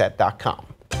KSAT.com.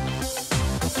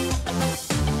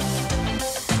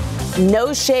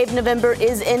 No Shave November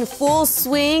is in full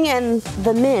swing, and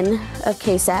the men of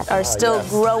KSAT are still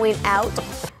growing out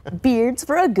beards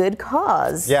for a good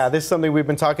cause. Yeah, this is something we've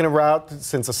been talking about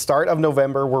since the start of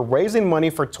November. We're raising money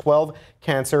for 12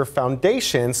 Cancer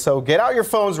Foundation. So get out your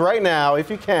phones right now if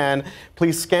you can.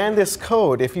 Please scan this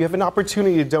code if you have an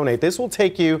opportunity to donate. This will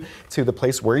take you to the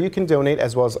place where you can donate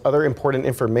as well as other important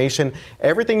information,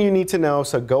 everything you need to know.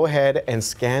 So go ahead and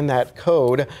scan that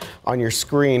code on your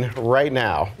screen right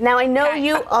now. Now I know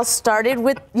you all started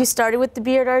with the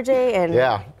beard, RJ, and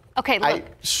yeah. Okay, look. I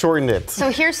shortened it. So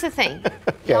here's the thing.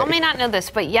 Okay. Y'all may not know this,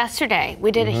 but yesterday we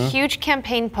did a huge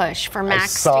campaign push for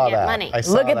Max to get money.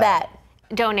 Look at that.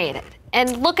 Donate it.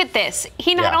 And look at this.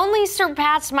 He not only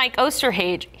surpassed Mike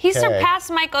Osterhage, he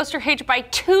surpassed Mike Osterhage by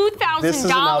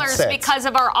 $2,000 because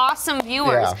of our awesome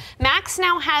viewers. Yeah. Max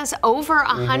now has over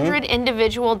 100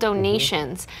 individual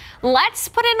donations. Let's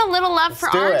put in a little love for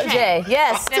RJ.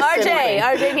 Yes,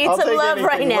 RJ needs some love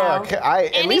right now. Look,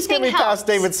 at least get me past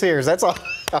David Sears. That's all.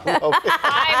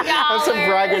 $5. Some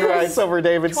bragging rights over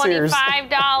David Sears. $25.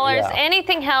 Yeah.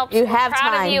 Anything helps. You have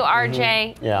proud time. of you,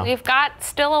 RJ. Yeah. We've got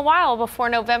still a while before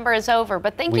November is over,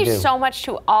 but thank you so much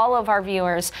to all of our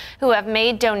viewers who have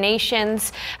made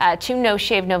donations to No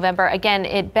Shave November. Again,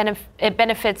 it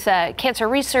benefits cancer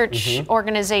research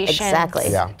organizations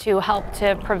to help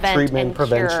to prevent treatment,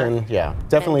 prevention. Yeah,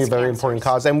 definitely a very important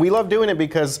cause. And we love doing it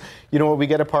because, you know, we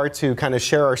get a part to kind of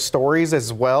share our stories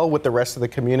as well with the rest of the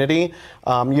community.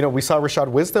 You know, we saw Rashad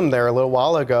Wisdom there a little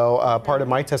while ago. Part of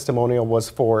my testimonial was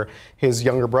for his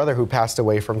younger brother who passed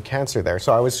away from cancer there.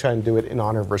 So I was trying to do it in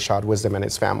honor of Rashad Wisdom and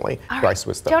his family, Bryce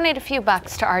Wisdom. Donate a few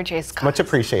bucks to RJ's cause. Much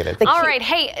appreciated. All right.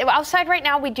 Hey, outside right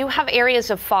now, we do have areas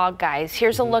of fog, guys.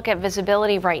 Here's a look at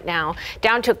visibility right now.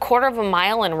 Down to 1/4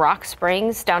 mile in Rock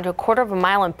Springs, down to 1/4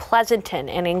 mile in Pleasanton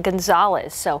and in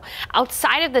Gonzales. So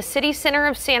outside of the city center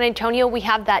of San Antonio, we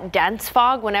have that dense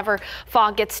fog. Whenever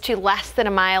fog gets to less than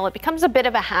a mile, it becomes a bit of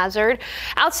of a hazard.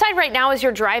 Outside right now, as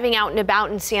you're driving out and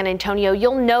about in San Antonio,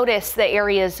 you'll notice the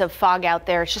areas of fog out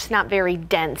there. It's just not very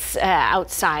dense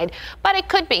outside, but it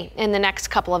could be in the next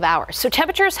couple of hours. So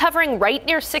temperatures hovering right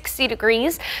near 60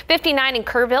 degrees, 59 in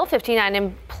Kerrville, 59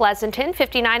 in Pleasanton,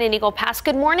 59 in Eagle Pass.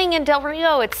 Good morning in Del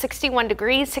Rio. It's 61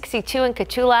 degrees, 62 in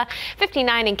Cotulla,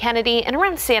 59 in Kennedy, and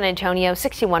around San Antonio,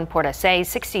 61 Port SA,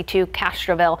 62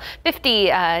 Castroville,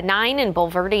 59 in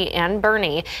Bulverde and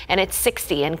Bernie, and it's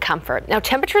 60 in Comfort. Now,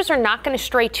 temperatures are not going to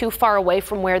stray too far away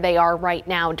from where they are right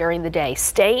now during the day.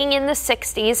 Staying in the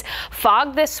 60s,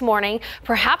 fog this morning,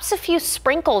 perhaps a few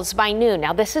sprinkles by noon.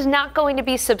 Now, this is not going to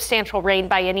be substantial rain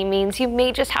by any means. You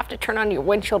may just have to turn on your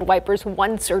windshield wipers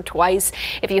once or twice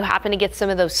if you happen to get some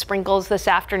of those sprinkles this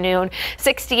afternoon.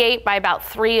 68 by about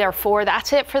 3 or 4.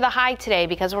 That's it for the high today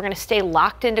because we're going to stay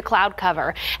locked into cloud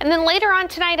cover. And then later on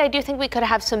tonight, I do think we could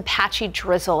have some patchy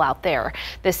drizzle out there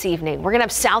this evening. We're going to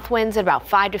have south winds at about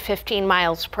 5 to 15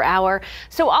 miles per hour.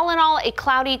 So all in all, a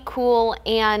cloudy, cool,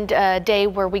 and day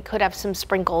where we could have some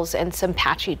sprinkles and some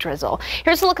patchy drizzle.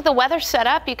 Here's a look at the weather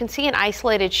setup. You can see an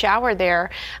isolated shower there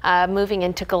moving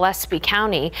into Gillespie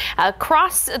County.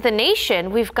 Across the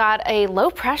nation, we've got a low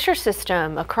pressure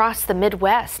system across the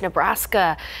Midwest,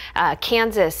 Nebraska,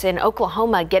 Kansas, and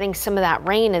Oklahoma getting some of that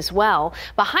rain as well.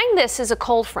 Behind this is a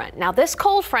cold front. Now, this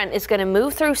cold front is going to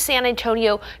move through San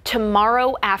Antonio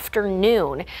tomorrow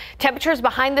afternoon. Temperatures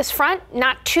behind this front,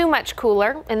 not too much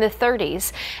cooler, in the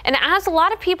 30s. And as a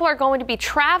lot of people are going to be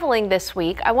traveling this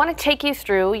week, I want to take you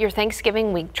through your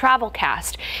Thanksgiving week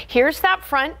travelcast. Here's that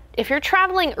front. If you're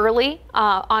traveling early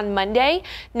on Monday,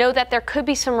 know that there could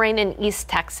be some rain in East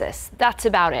Texas. That's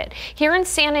about it. Here in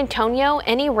San Antonio,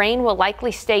 any rain will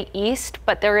likely stay east,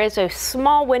 but there is a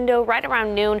small window right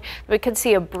around noon. We could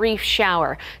see a brief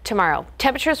shower tomorrow.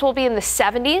 Temperatures will be in the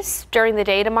 70s during the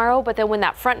day tomorrow, but then when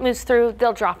that front moves through,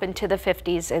 they'll drop into the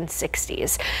 50s and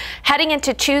 60s. Heading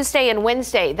into Tuesday and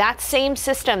Wednesday, that same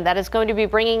system that is going to be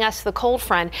bringing us the cold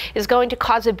front is going to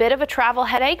cause a bit of a travel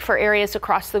headache for areas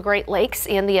across the Great Lakes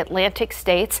and the Atlantic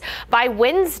states. By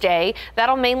Wednesday,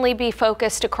 that'll mainly be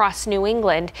focused across New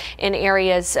England in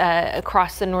areas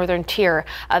across the northern tier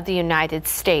of the United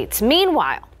States.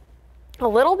 Meanwhile, a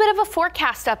little bit of a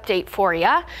forecast update for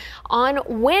you. On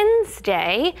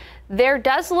Wednesday, there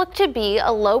does look to be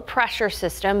a low pressure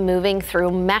system moving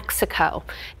through Mexico.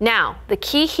 Now, the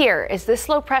key here is this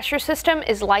low pressure system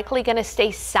is likely going to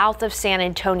stay south of San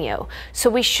Antonio. So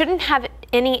we shouldn't have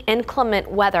any inclement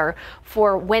weather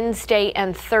for Wednesday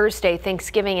and Thursday,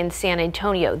 Thanksgiving in San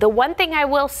Antonio. The one thing I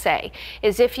will say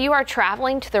is if you are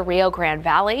traveling to the Rio Grande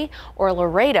Valley or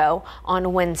Laredo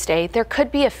on Wednesday, there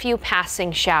could be a few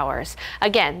passing showers.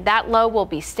 Again, that low will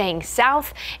be staying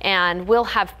south and we'll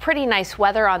have pretty nice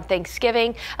weather on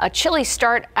Thanksgiving. A chilly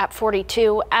start at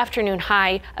 42, afternoon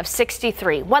high of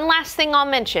 63. One last thing I'll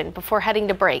mention before heading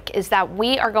to break is that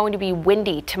we are going to be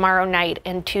windy tomorrow night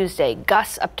and Tuesday,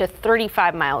 gusts up to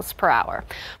 35 miles per hour.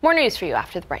 More news for you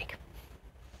after the break.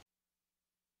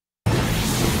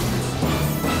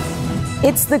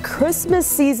 It's the Christmas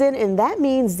season, and that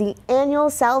means the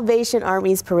annual Salvation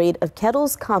Army's Parade of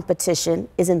Kettles competition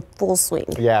is in full swing.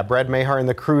 Yeah, Brad Mahar and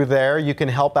the crew there. You can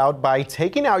help out by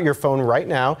taking out your phone right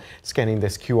now, scanning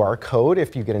this QR code.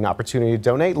 If you get an opportunity to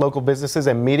donate, local businesses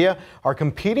and media are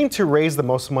competing to raise the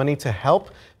most money to help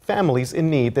families in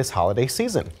need this holiday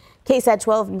season. KSAT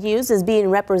 12 News is being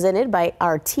represented by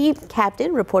our team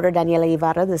captain, reporter Daniela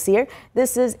Ibarra this year.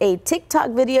 This is a TikTok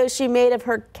video she made of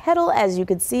her kettle. As you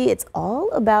can see, it's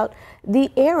all about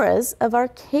the eras of our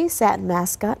KSAT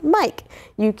mascot, Mike.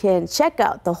 You can check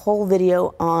out the whole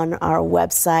video on our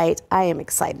website. I am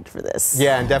excited for this.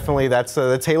 Yeah, and definitely that's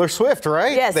the Taylor Swift,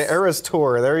 right? Yes. The Eras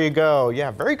Tour. There you go.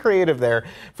 Yeah, very creative there.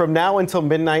 From now until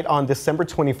midnight on December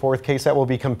 24th, KSAT will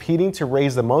be competing to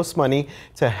raise the most money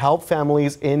to help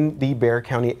families in the Bexar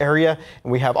County area.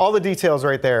 And we have all the details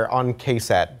right there on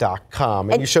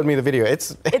KSAT.com. And you showed me the video.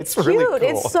 It's really cute. Cool.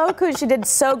 It's so cool. She did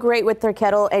so great with her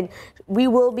kettle, and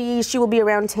she will be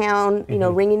around town, you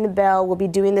know, ringing the bell. We'll be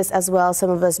doing this as well. Some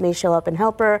of us may show up and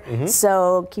help her.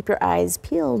 So keep your eyes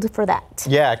peeled for that.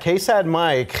 Yeah, KSAT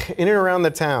Mike in and around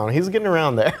the town. He's getting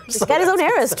around there. He's got his own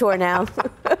Eras Tour now.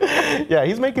 Yeah,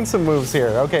 he's making some moves here.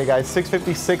 Okay, guys,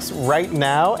 6:56 right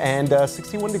now and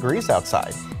 61 degrees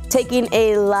outside. Taking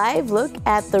a live look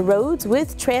at the roads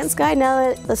with TransSky.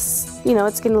 Now that you know,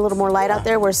 it's getting a little more light out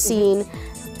there, we're seeing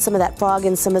some of that fog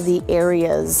in some of the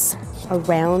areas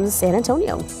around San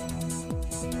Antonio.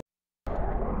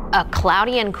 A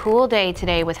cloudy and cool day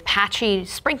today with patchy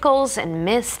sprinkles and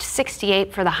mist,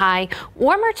 68 for the high.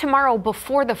 Warmer tomorrow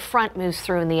before the front moves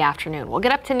through in the afternoon. We'll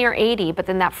get up to near 80, but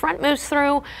then that front moves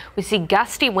through. We see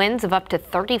gusty winds of up to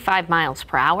 35 miles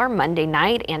per hour Monday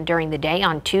night and during the day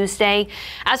on Tuesday.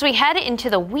 As we head into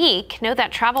the week, know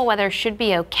that travel weather should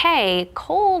be okay.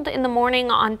 Cold in the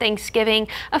morning on Thanksgiving.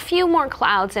 A few more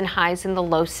clouds and highs in the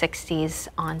low 60s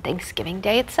on Thanksgiving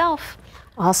Day itself.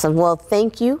 Awesome. Well,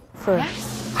 thank you for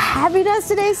having us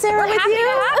today, Sarah. We're happy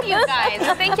to have you guys.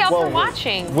 And thank y'all for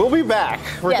watching. We'll be back.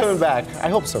 We're coming back. I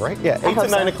hope so, right? Yeah, 8 to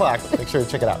 9 o'clock. Make sure to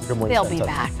check it out. Good morning. They'll be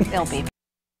back. They'll be back.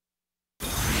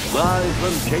 Live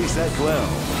from KSAT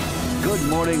 12. Good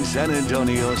Morning San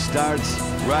Antonio starts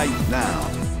right now.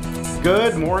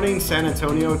 Good morning, San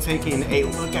Antonio. Taking a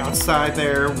look outside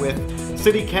there with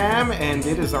City Cam, and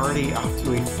it is already off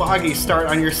to a foggy start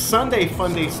on your Sunday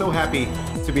fun day. So happy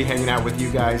to be hanging out with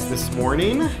you guys this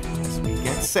morning as we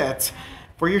get set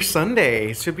for your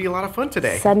Sunday. Should be a lot of fun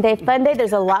today. Sunday fun day.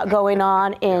 There's a lot going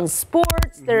on in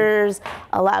sports. There's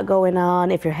a lot going on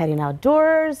if you're heading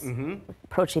outdoors,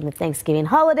 approaching the Thanksgiving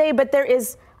holiday, but there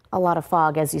is a lot of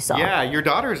fog, as you saw. Yeah, your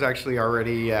daughter's actually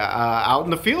already out in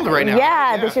the field right now.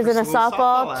 Yeah, she's in a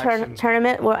softball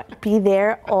tournament. We'll be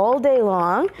there all day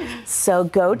long. So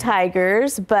go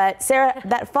Tigers. But Sarah,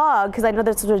 that fog, because I know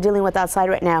that's what we're dealing with outside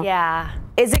right now. Yeah.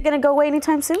 Is it going to go away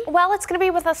anytime soon? Well, it's going to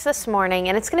be with us this morning,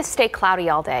 and it's going to stay cloudy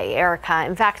all day, Erica.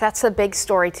 In fact, that's the big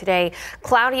story today.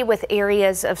 Cloudy with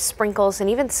areas of sprinkles and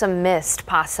even some mist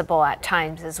possible at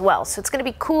times as well. So it's going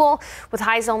to be cool with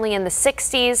highs only in the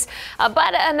 60s.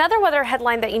 But another weather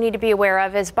headline that you need to be aware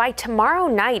of is by tomorrow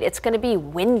night, it's going to be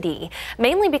windy,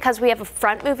 mainly because we have a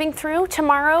front moving through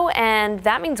tomorrow, and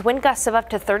that means wind gusts of up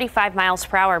to 35 miles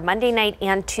per hour Monday night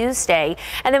and Tuesday.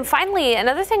 And then finally,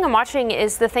 another thing I'm watching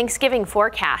is the Thanksgiving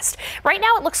forecast. Right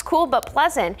now it looks cool but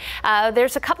pleasant.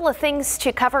 There's a couple of things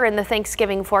to cover in the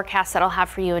Thanksgiving forecast that I'll have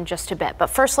for you in just a bit. But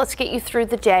first, let's get you through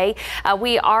the day.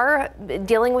 We are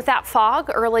dealing with that fog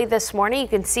early this morning. You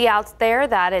can see out there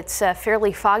that it's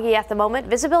fairly foggy at the moment.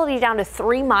 Visibility down to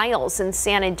 3 miles in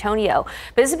San Antonio.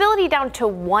 Visibility down to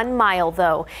 1 mile,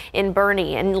 though, in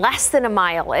Bernie, and less than a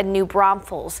mile in New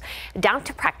Braunfels. Down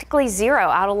to practically 0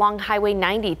 out along Highway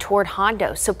 90 toward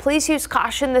Hondo. So please use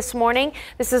caution this morning.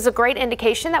 This is a great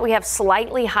indication that we have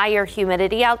slightly higher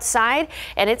humidity outside,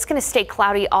 and it's going to stay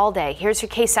cloudy all day. Here's your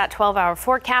KSAT 12-hour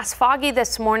forecast. Foggy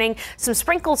this morning, some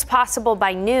sprinkles possible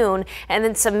by noon, and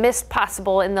then some mist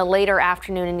possible in the later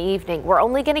afternoon and evening. We're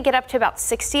only going to get up to about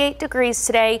 68 degrees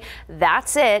today.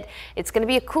 That's it. It's going to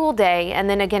be a cool day, and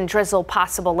then again, drizzle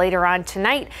possible later on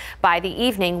tonight. By the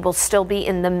evening, we'll still be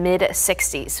in the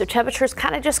mid-60s. So temperatures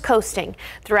kind of just coasting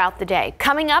throughout the day.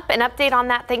 Coming up, an update on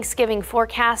that Thanksgiving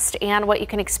forecast and what you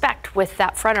can expect with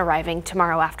that front arriving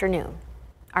tomorrow afternoon.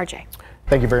 RJ.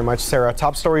 Thank you very much, Sarah.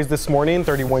 Top stories this morning.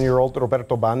 31-year-old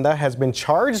Roberto Banda has been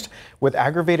charged with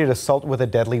aggravated assault with a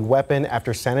deadly weapon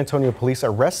after San Antonio police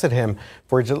arrested him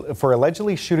for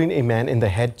allegedly shooting a man in the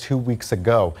head 2 weeks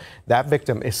ago. That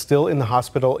victim is still in the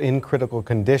hospital in critical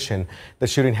condition. The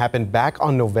shooting happened back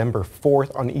on November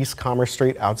 4th on East Commerce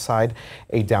Street outside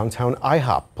a downtown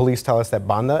IHOP. Police tell us that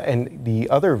Banda and the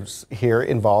others here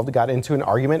involved got into an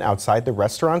argument outside the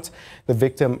restaurant. The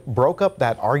victim broke up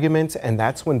that argument, and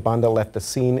that's when Banda left the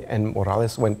scene and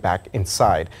Morales went back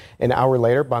inside. An hour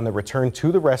later, Banda returned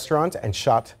to the restaurant and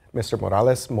shot Mr.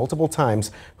 Morales multiple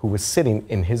times, who was sitting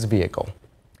in his vehicle.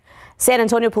 San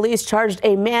Antonio police charged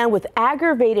a man with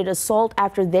aggravated assault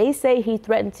after they say he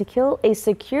threatened to kill a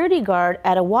security guard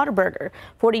at a Whataburger.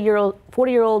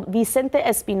 40-year-old Vicente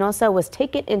Espinosa was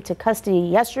taken into custody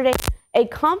yesterday. A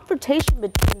confrontation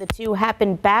between the two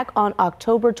happened back on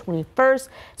October 21st.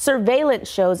 Surveillance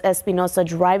shows Espinosa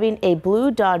driving a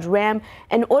blue Dodge Ram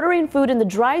and ordering food in the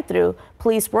drive-thru.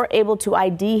 Police were able to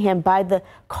ID him by the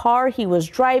car he was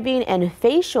driving and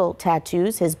facial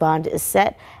tattoos. His bond is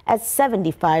set at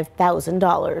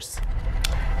 $75,000.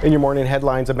 In your morning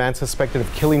headlines, a man suspected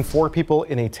of killing 4 people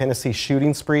in a Tennessee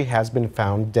shooting spree has been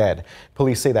found dead.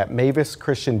 Police say that Mavis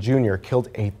Christian Jr. killed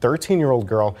a 13-year-old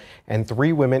girl and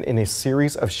 3 women in a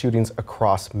series of shootings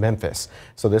across Memphis.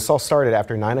 So this all started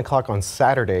after 9 o'clock on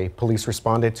Saturday. Police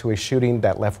responded to a shooting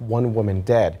that left 1 woman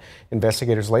dead.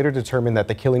 Investigators later determined that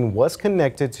the killing was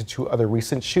connected to 2 other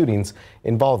recent shootings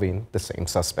involving the same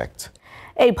suspect.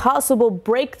 A possible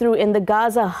breakthrough in the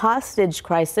Gaza hostage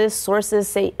crisis. Sources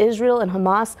say Israel and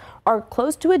Hamas are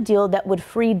close to a deal that would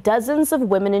free dozens of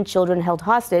women and children held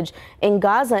hostage in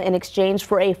Gaza in exchange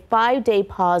for a 5-day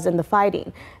pause in the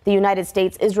fighting. The United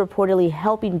States is reportedly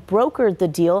helping broker the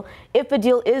deal. If a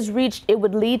deal is reached, it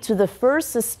would lead to the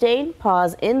first sustained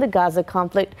pause in the Gaza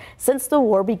conflict since the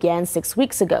war began 6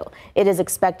 weeks ago. It is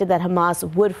expected that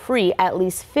Hamas would free at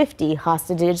least 50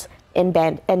 hostages in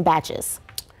batches.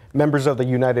 Members of the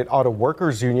United Auto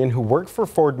Workers Union who work for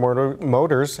Ford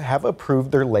Motors have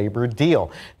approved their labor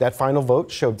deal. That final vote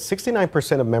showed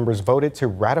 69% of members voted to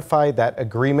ratify that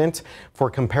agreement. For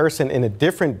comparison, in a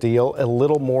different deal, a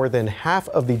little more than half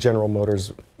of the General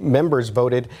Motors members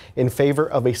voted in favor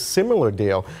of a similar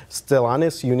deal.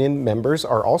 Stellantis union members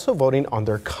are also voting on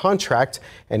their contract,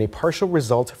 and a partial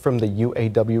result from the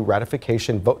UAW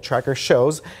ratification vote tracker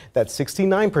shows that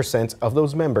 69% of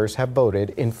those members have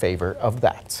voted in favor of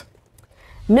that.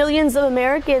 Millions of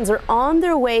Americans are on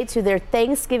their way to their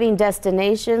Thanksgiving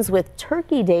destinations with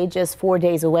Turkey Day just 4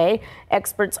 days away.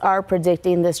 Experts are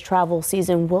predicting this travel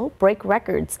season will break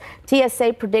records.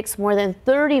 TSA predicts more than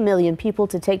 30 million people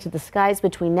to take to the skies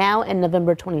between now and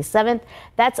November 27th.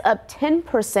 That's up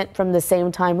 10% from the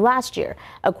same time last year.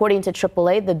 According to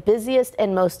AAA, the busiest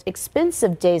and most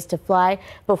expensive days to fly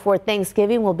before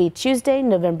Thanksgiving will be Tuesday,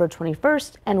 November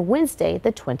 21st and Wednesday,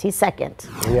 the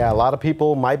 22nd. Yeah, a lot of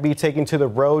people might be taking to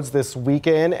the roads this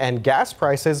weekend, and gas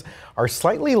prices are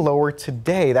slightly lower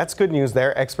today. That's good news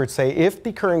there. Experts say if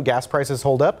the current gas prices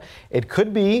hold up, it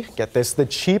could be, get this, the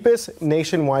cheapest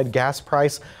nationwide gas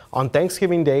price on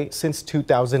Thanksgiving Day since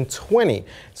 2020.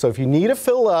 So if you need to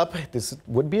fill up, this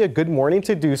would be a good morning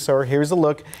to do so. Here's a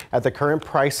look at the current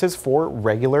prices for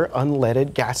regular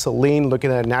unleaded gasoline.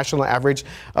 Looking at a national average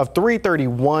of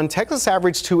 $3.31, Texas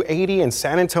average $2.80, and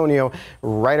San Antonio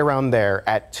right around there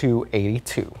at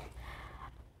 $2.82.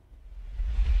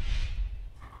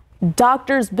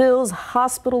 Doctors' bills,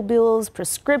 hospital bills,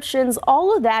 prescriptions,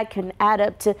 all of that can add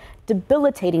up to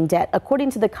debilitating debt. According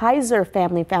to the Kaiser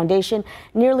Family Foundation,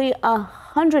 nearly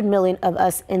 100 million of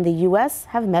us in the U.S.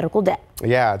 have medical debt.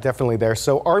 Yeah, definitely there.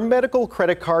 So are medical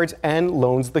credit cards and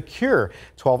loans the cure?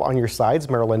 12 on your sides,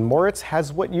 Marilyn Moritz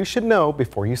has what you should know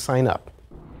before you sign up.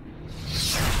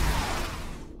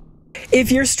 If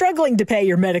you're struggling to pay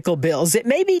your medical bills, it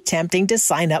may be tempting to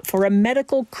sign up for a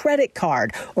medical credit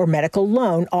card or medical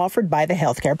loan offered by the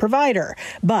healthcare provider.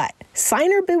 But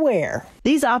signer beware.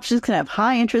 These options can have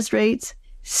high interest rates,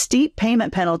 steep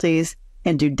payment penalties,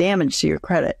 and do damage to your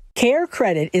credit. Care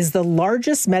Credit is the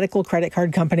largest medical credit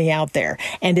card company out there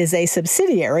and is a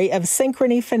subsidiary of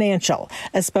Synchrony Financial.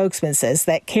 A spokesman says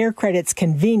that Care Credit's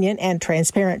convenient and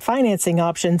transparent financing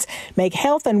options make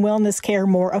health and wellness care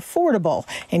more affordable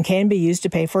and can be used to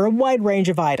pay for a wide range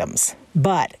of items.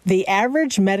 But the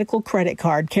average medical credit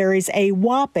card carries a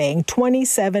whopping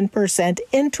 27%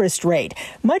 interest rate,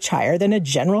 much higher than a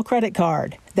general credit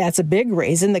card. That's a big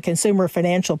reason the Consumer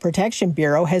Financial Protection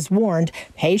Bureau has warned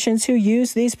patients who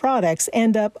use these products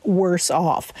end up worse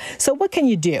off. So what can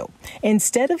you do?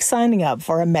 Instead of signing up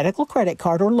for a medical credit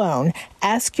card or loan,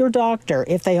 ask your doctor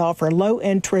if they offer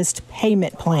low-interest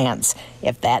payment plans.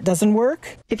 If that doesn't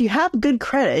work, if you have good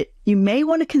credit, you may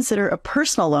want to consider a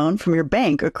personal loan from your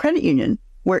bank or credit union,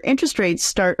 where interest rates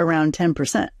start around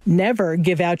 10%. Never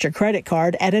give out your credit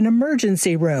card at an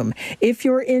emergency room. If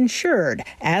you're insured,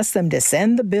 ask them to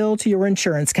send the bill to your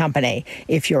insurance company.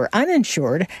 If you're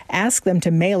uninsured, ask them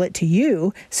to mail it to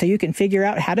you so you can figure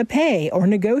out how to pay or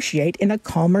negotiate in a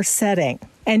calmer setting.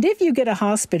 And if you get a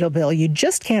hospital bill you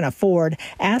just can't afford,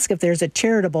 ask if there's a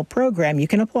charitable program you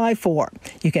can apply for.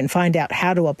 You can find out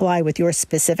how to apply with your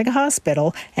specific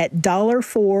hospital at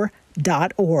 $4.org.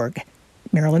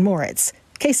 Marilyn Moritz,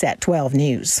 KSAT 12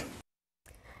 News.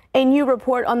 A new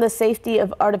report on the safety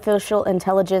of artificial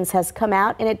intelligence has come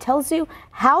out, and it tells you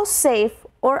how safe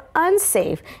or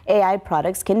unsafe AI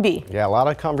products can be. Yeah, a lot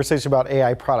of conversation about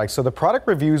AI products. So the product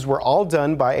reviews were all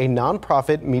done by a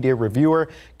nonprofit media reviewer,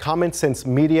 Common Sense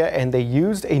Media, and they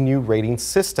used a new rating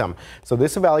system. So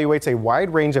this evaluates a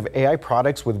wide range of AI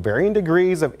products with varying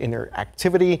degrees of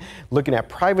interactivity, looking at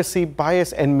privacy,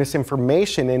 bias, and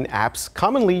misinformation in apps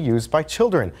commonly used by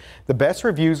children. The best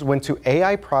reviews went to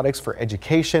AI products for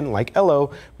education like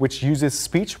Ello, which uses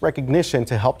speech recognition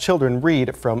to help children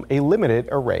read from a limited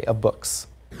array of books.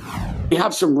 They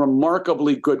have some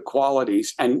remarkably good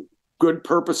qualities and good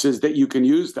purposes that you can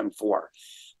use them for.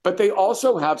 But they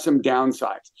also have some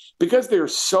downsides because they're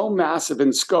so massive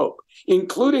in scope,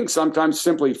 including sometimes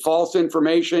simply false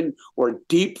information or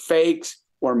deep fakes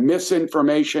or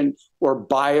misinformation or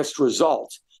biased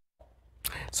results.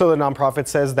 So the nonprofit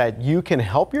says that you can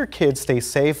help your kids stay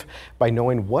safe by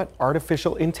knowing what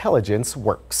artificial intelligence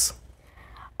works.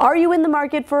 Are you in the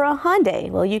market for a Hyundai?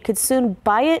 Well, you could soon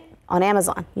buy it on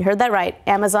Amazon. You heard that right.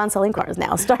 Amazon selling cars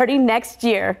now, starting next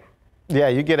year. Yeah,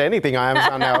 you get anything on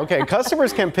Amazon now. Okay,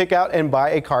 customers can pick out and buy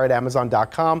a car at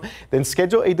Amazon.com, then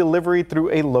schedule a delivery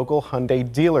through a local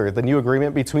Hyundai dealer. The new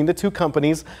agreement between the two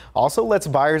companies also lets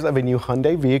buyers of a new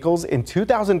Hyundai vehicles in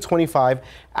 2025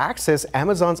 access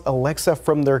Amazon's Alexa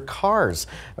from their cars.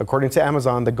 According to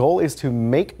Amazon, the goal is to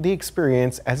make the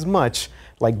experience as much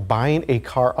like buying a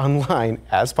car online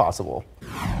as possible.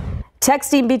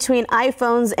 Texting between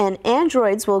iPhones and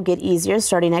Androids will get easier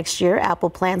starting next year.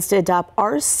 Apple plans to adopt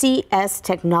RCS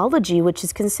technology, which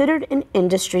is considered an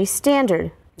industry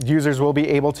standard. Users will be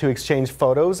able to exchange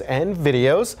photos and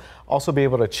videos, also be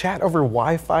able to chat over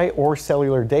Wi-Fi or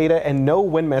cellular data, and know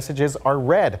when messages are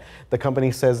read. The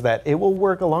company says that it will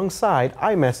work alongside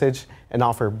iMessage and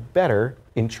offer better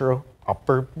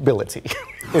interoperability.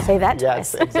 Say that twice.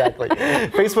 Yes, exactly.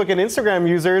 Facebook and Instagram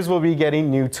users will be getting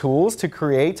new tools to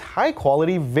create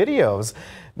high-quality videos.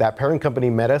 That parent company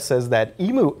Meta says that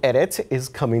Emu Edit is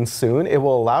coming soon. It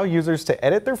will allow users to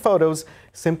edit their photos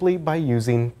simply by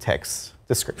using text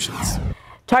descriptions.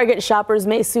 Target shoppers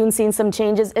may soon see some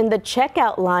changes in the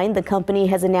checkout line. The company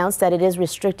has announced that it is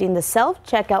restricting the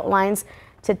self-checkout lines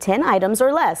to 10 items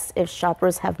or less. If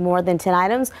shoppers have more than 10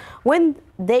 items, when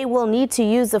they will need to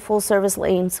use the full service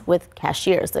lanes with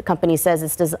cashiers. The company says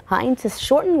it's designed to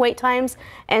shorten wait times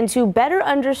and to better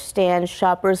understand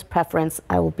shoppers' preference.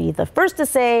 I will be the first to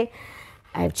say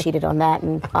I've cheated on that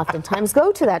and oftentimes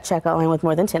go to that checkout line with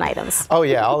more than 10 items. Oh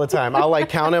yeah, all the time. I'll like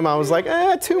count them. I was like,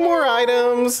 2 more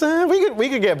items. We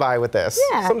could get by with this.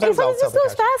 Yeah, sometimes it just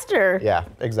goes faster. Yeah,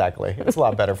 exactly. It's a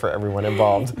lot better for everyone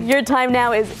involved. Your time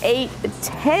now is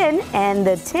 8:10 and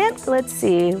the temp, let's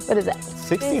see, what is that?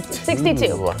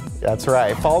 62. That's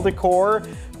right. Fall decor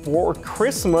for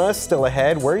Christmas still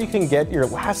ahead, where you can get your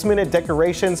last minute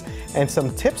decorations and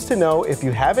some tips to know if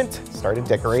you haven't started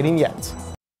decorating yet.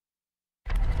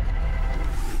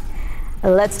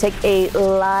 Let's take a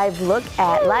live look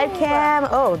at live cam.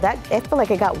 Oh, I feel like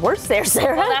it got worse there,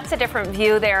 Sarah. Well, that's a different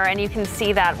view there, and you can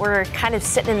see that we're kind of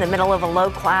sitting in the middle of a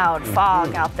low cloud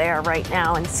fog out there right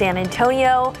now in San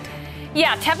Antonio.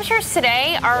 Yeah, temperatures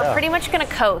today are pretty much going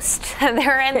to coast.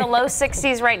 They're in the low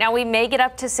 60s right now. We may get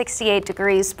up to 68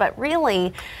 degrees, but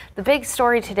really the big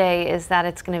story today is that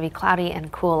it's going to be cloudy and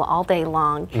cool all day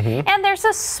long. And there's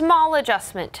a small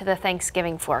adjustment to the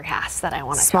Thanksgiving forecast that I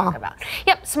want to talk about.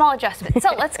 Yep, small adjustment.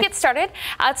 So let's get started.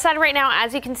 Outside right now,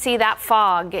 as you can see, that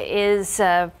fog is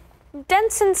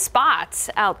dense in spots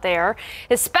out there,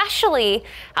 especially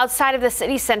outside of the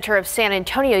city center of San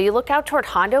Antonio. You look out toward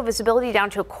Hondo, visibility down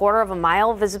to 1/4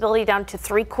 mile, visibility down to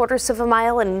 3/4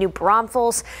 mile in New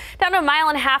Braunfels, down to 1.5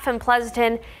 miles in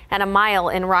Pleasanton, and 1 mile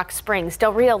in Rock Springs.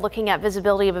 Del Rio looking at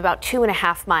visibility of about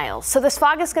 2.5 miles. So this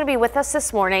fog is going to be with us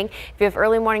this morning. If you have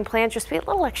early morning plans, just be a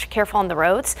little extra careful on the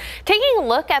roads. Taking a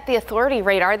look at the authority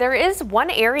radar, there is one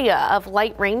area of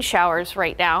light rain showers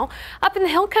right now up in the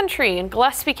hill country in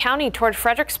Gillespie County toward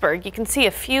Fredericksburg. You can see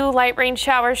a few light rain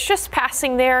showers just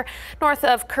passing there north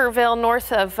of Kerrville,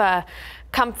 north of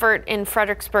Comfort in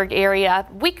Fredericksburg area.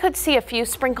 We could see a few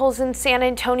sprinkles in San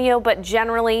Antonio, but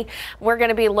generally we're going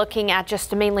to be looking at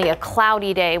just mainly a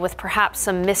cloudy day with perhaps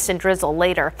some mist and drizzle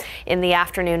later in the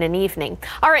afternoon and evening.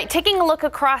 All right, taking a look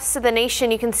across the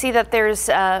nation, you can see that there's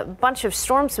a bunch of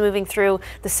storms moving through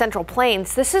the Central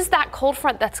Plains. This is that cold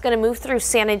front that's going to move through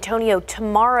San Antonio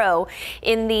tomorrow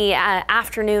in the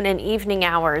afternoon and evening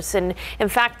hours. And in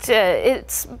fact,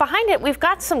 it's behind it, we've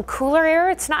got some cooler air.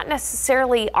 It's not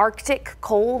necessarily Arctic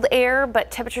cold air,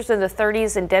 but temperatures in the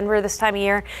 30s in Denver this time of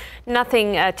year,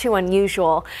 nothing too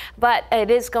unusual, but it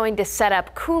is going to set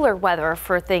up cooler weather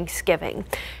for Thanksgiving.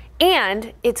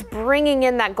 And it's bringing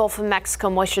in that Gulf of Mexico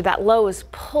moisture. That low is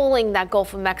pulling that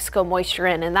Gulf of Mexico moisture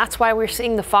in, and that's why we're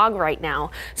seeing the fog right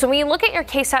now. So when you look at your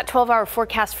KSAT 12-hour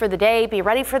forecast for the day, be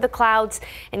ready for the clouds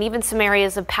and even some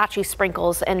areas of patchy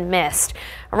sprinkles and mist.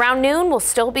 Around noon, we'll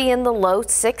still be in the low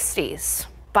 60s.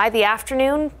 By the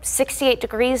afternoon, 68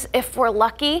 degrees if we're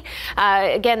lucky.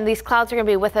 Again, these clouds are going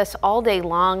to be with us all day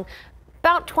long.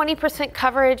 About 20%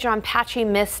 coverage on patchy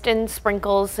mist and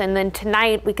sprinkles. And then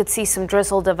tonight we could see some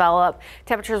drizzle develop.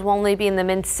 Temperatures will only be in the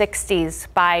mid 60s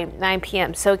by 9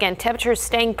 p.m. So again, temperatures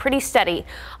staying pretty steady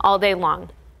all day long.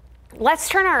 Let's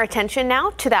turn our attention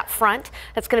now to that front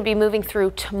that's going to be moving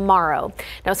through tomorrow.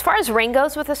 Now, as far as rain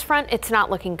goes with this front, it's not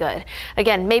looking good.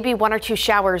 Again, maybe 1 or 2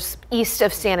 showers east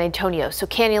of San Antonio. So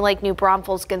Canyon Lake, New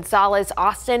Braunfels, Gonzales,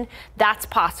 Austin, that's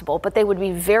possible, but they would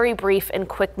be very brief and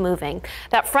quick moving.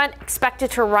 That front expected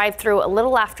to arrive through a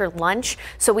little after lunch,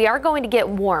 so we are going to get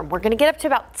warm. We're going to get up to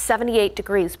about 78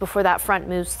 degrees before that front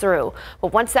moves through.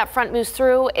 But once that front moves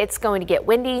through, it's going to get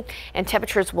windy and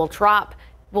temperatures will drop.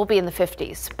 We'll be in the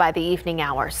 50s by the evening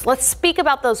hours. Let's speak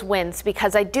about those winds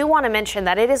because I do want to mention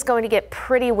that it is going to get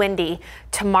pretty windy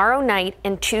tomorrow night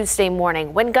and Tuesday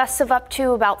morning. Wind gusts of up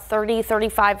to about 30,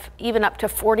 35, even up to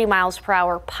 40 miles per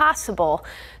hour possible.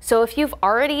 So if you've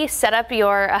already set up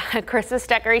your Christmas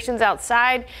decorations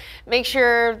outside, make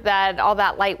sure that all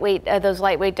that those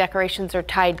lightweight decorations are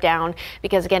tied down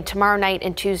because again, tomorrow night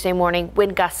and Tuesday morning,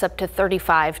 wind gusts up to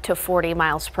 35 to 40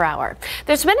 miles per hour.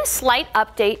 There's been a slight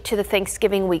update to the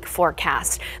Thanksgiving week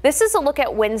forecast. This is a look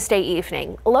at Wednesday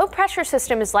evening. A low pressure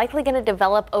system is likely going to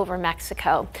develop over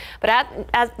Mexico, but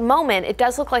at the moment, it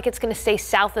does look like it's going to stay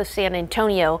south of San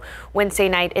Antonio Wednesday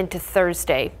night into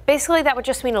Thursday. Basically, that would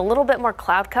just mean a little bit more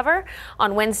cloud cover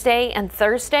on Wednesday and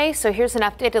Thursday. So here's an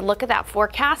updated look at that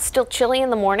forecast. Still chilly in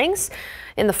the mornings,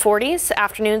 in the 40s.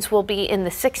 Afternoons will be in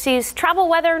the 60s. Travel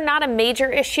weather, not a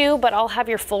major issue, but I'll have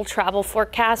your full travel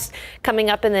forecast coming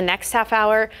up in the next half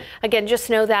hour. Again, just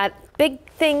know that big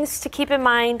things to keep in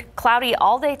mind: cloudy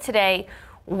all day today,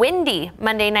 windy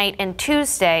Monday night and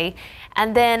Tuesday,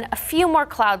 and then a few more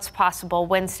clouds possible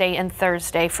Wednesday and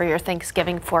Thursday for your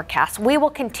Thanksgiving forecast. We will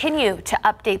continue to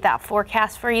update that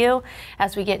forecast for you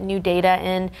as we get new data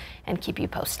in and keep you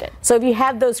posted. So if you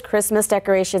have those Christmas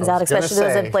decorations out, especially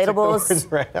those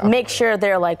inflatables, make sure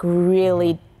they're like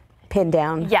really pinned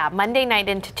down. Yeah, Monday night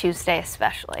into Tuesday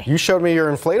especially. You showed me your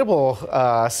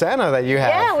inflatable Santa that you have.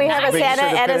 Yeah, we have a Santa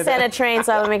and a Santa train,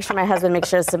 so I will make sure my husband makes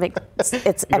sure it's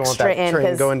extra don't want that in.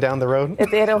 Train going down the road?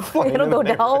 It'll go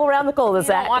all around the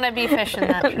cul-de-sac. You don't want to be fishing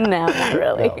that train. No, not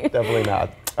really. No, definitely not.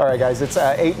 All right, guys, it's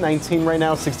 8:19 right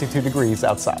now, 62 degrees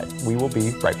outside. We will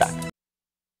be right back.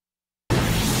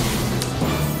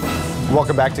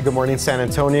 Welcome back to Good Morning San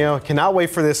Antonio. Cannot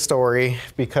wait for this story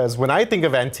because when I think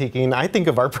of antiquing, I think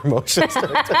of our promotions. He's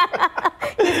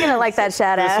gonna like that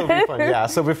shout out. This will be fun, yeah.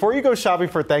 So before you go shopping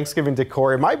for Thanksgiving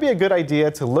decor, it might be a good idea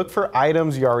to look for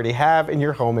items you already have in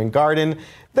your home and garden,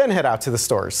 then head out to the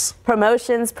stores.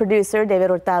 Promotions producer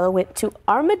David Hurtado went to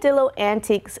Armadillo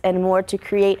Antiques and More to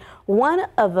create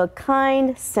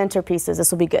one-of-a-kind centerpieces. This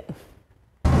will be good.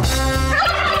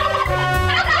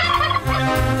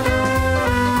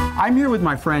 I'm here with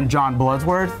my friend John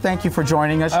Bloodsworth. Thank you for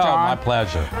joining us, John. Oh, my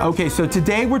pleasure. Okay, so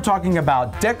today we're talking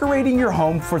about decorating your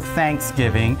home for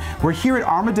Thanksgiving. We're here at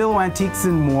Armadillo Antiques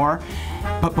and More.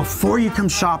 But before you come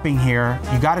shopping here,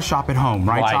 you got to shop at home,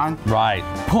 right, John? Right.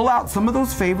 Pull out some of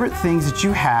those favorite things that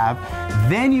you have.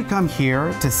 Then you come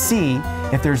here to see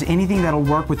if there's anything that'll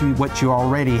work with what you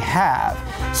already have.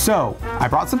 So I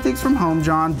brought some things from home,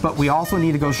 John, but we also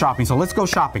need to go shopping. So let's go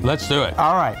shopping. Let's do it.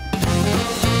 All right.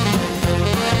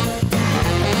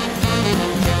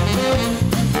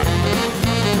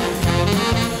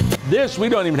 This, we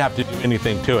don't even have to do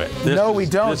anything to it. No, we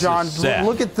don't, John.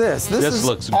 Look at this. This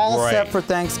looks is all great. set for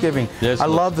Thanksgiving. This I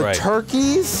love the great.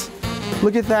 turkeys.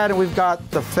 Look at that, and we've got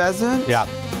the pheasant. Yeah,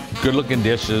 good looking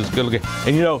dishes, good looking.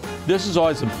 And you know, this is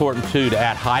always important too, to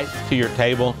add height to your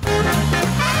table.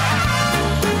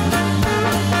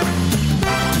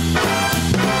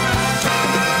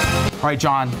 All right,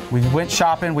 John, we went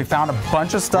shopping. We found a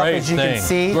bunch of stuff, as you can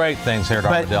see. Great things here at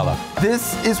Armadillo.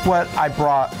 This is what I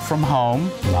brought from home.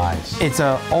 Nice. It's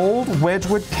an old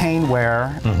Wedgwood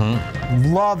caneware.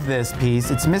 Mm-hmm. Love this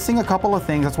piece. It's missing a couple of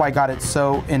things. That's why I got it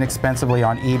so inexpensively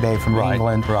on eBay from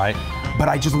England. Right. But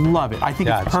I just love it. I think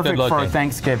it's perfect for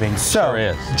Thanksgiving. So, sure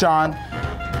is. John,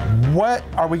 what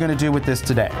are we going to do with this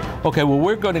today? Okay, well,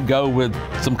 we're going to go with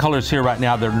some colors here right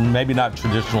now that are maybe not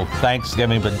traditional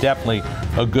Thanksgiving, but definitely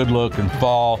a good look in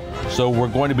fall. So we're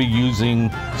going to be using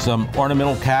some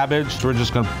ornamental cabbage. We're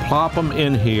just going to plop them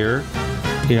in here.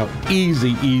 You know,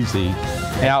 easy, easy.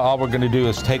 Now all we're going to do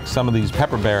is take some of these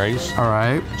pepper berries. All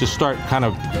right. Just start kind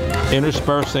of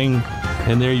interspersing,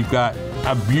 and there you've got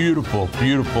a beautiful,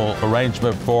 beautiful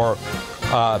arrangement for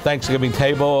Thanksgiving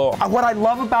table. What I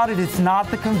love about it, it's not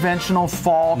the conventional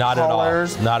fall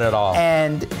colors. Not at all.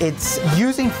 And it's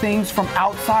using things from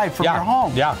outside, from your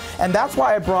home. Yeah. And that's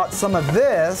why I brought some of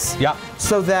this. Yeah.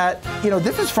 So that, you know,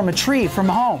 this is from a tree, from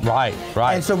home. Right,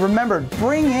 right. And so remember,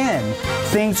 bring in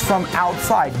things from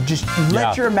outside. Just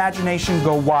let your imagination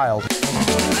go wild.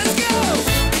 Let's go!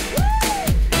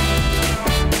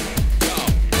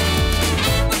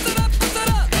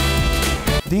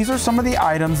 these are some of the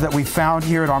items that we found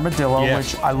here at Armadillo,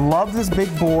 Yes. which I love this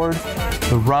big board,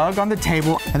 the rug on the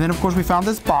table, and then of course we found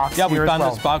this box. Yeah, we here as found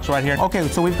well. this box right here. Okay,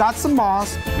 so we've got some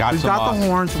moss, we've got moss. the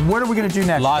horns. What are we gonna do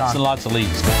next, Lots John? and lots of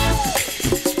leaves.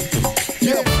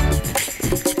 Yeah.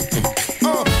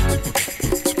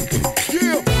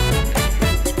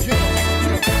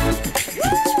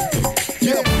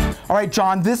 All right,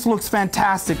 John, this looks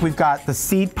fantastic. We've got the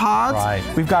seed pods. Right.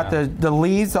 We've got the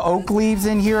leaves, the oak leaves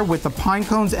in here with the pine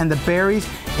cones and the berries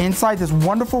inside this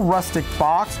wonderful rustic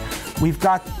box. We've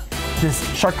got this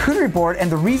charcuterie board,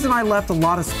 and the reason I left a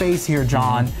lot of space here,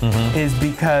 John, is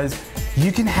because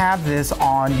you can have this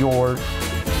on your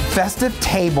festive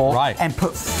table and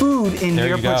put food in There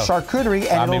here, you put go. charcuterie,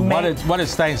 and I it'll mean, make... what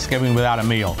is Thanksgiving without a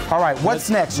meal? All right, what's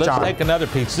next, John? Let's take another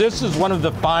piece. This is one of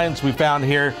the finds we found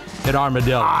here at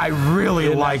Armadillo. I really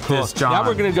Isn't like that cool? this, John. Now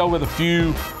we're going to go with a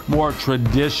few more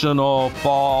traditional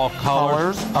fall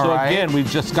colors. All So right. again,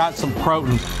 we've just got some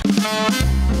croton.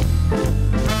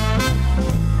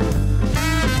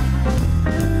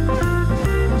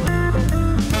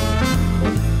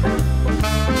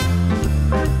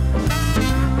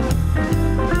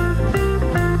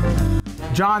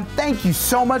 John, thank you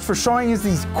so much for showing us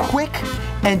these quick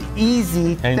and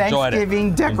easy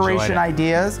Thanksgiving decoration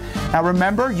ideas. Now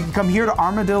remember, you can come here to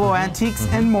Armadillo Antiques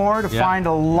and More to find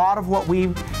a lot of what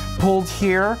we've pulled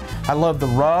here. I love the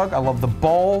rug, I love the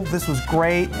bowl. This was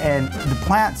great. And the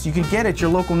plants you can get at your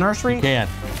local nursery. You can.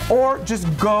 Or just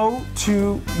go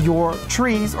to your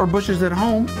trees or bushes at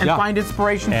home and find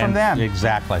inspiration from them.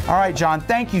 Exactly. All right, John,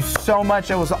 thank you so much.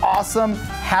 That was awesome.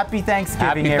 Happy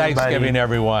Thanksgiving, Happy everybody. Thanksgiving,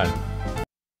 everyone.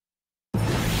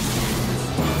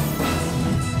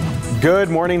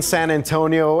 Good morning, San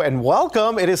Antonio, and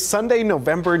welcome. It is Sunday,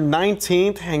 November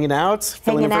 19th, hanging out,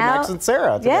 filling in for Max and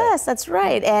Sarah today. Yes, that's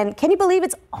right. And can you believe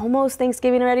it's almost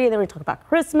Thanksgiving already? And then we talk about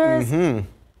Christmas.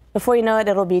 Before you know it,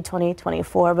 it'll be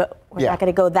 2024, but we're not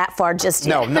going to go that far just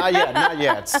yet. No, not yet, not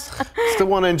yet. Still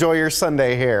want to enjoy your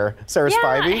Sunday here. Sarah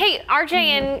Spivey. Hey,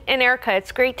 RJ and Erica,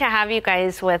 it's great to have you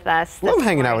guys with us. Love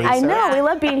hanging out with you, I Sarah. know, we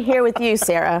love being here with you,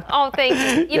 Sarah. Oh, thank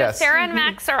you. You know, Yes. Sarah and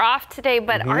Max are off today,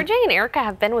 but RJ and Erica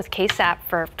have been with KSAT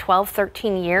for 12,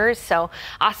 13 years, so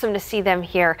awesome to see them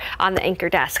here on the anchor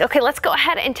desk. Okay, let's go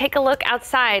ahead and take a look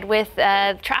outside with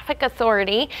Traffic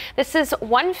Authority. This is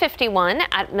 151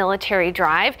 at Military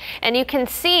Drive, and you can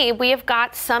see we have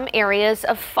got some areas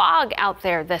of fog out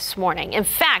there this morning. In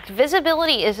fact,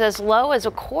 visibility is as low as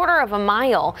a quarter of a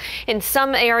mile in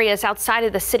some areas outside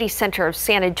of the city center of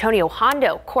San Antonio.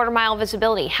 Hondo, quarter-mile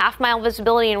visibility, half-mile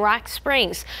visibility in Rock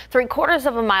Springs, 3/4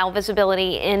 of a mile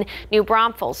visibility in New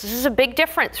Braunfels. This is a big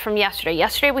difference from yesterday.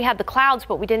 Yesterday we had the clouds,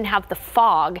 but we didn't have the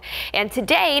fog. And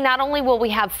today, not only will we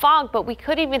have fog, but we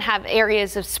could even have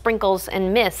areas of sprinkles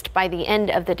and mist by the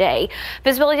end of the day.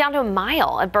 Visibility down to a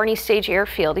mile at Bernie Stage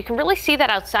Airfield. You can really see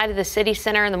that outside of the city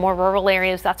center in the more rural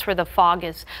areas. That's where the fog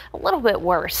is a little bit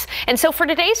worse. And so for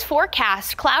today's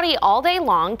forecast, cloudy all day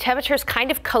long. Temperatures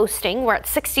kind of coasting. We're at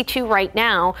 62 right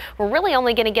now. We're really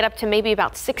only going to get up to maybe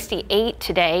about 68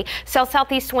 today.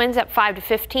 South-southeast winds at 5 to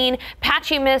 15.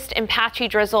 Patchy mist and patchy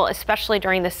drizzle, especially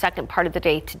during the second part of the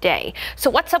day today. So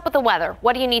what's up with the weather?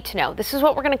 What do you need to know? This is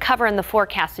what we're going to cover in the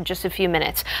forecast in just a few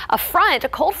minutes. A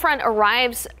cold front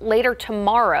arrives later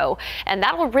tomorrow, and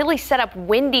that will really set up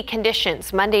windy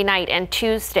conditions Monday night and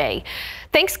Tuesday.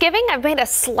 Thanksgiving, I've made a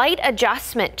slight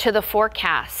adjustment to the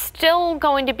forecast. Still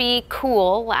going to be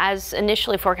cool as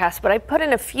initially forecast, but I put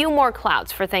in a few more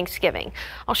clouds for Thanksgiving.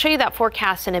 I'll show you that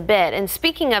forecast in a bit. And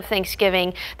speaking of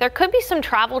Thanksgiving, there could be some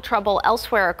travel trouble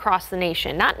elsewhere across the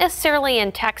nation. Not necessarily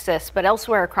in Texas, but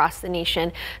elsewhere across the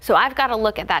nation. So I've got to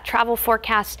look at that travel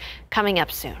forecast coming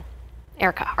up soon.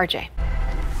 Erica, RJ.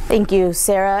 Thank you,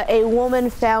 Sarah. A woman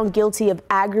found guilty of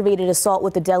aggravated assault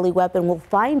with a deadly weapon will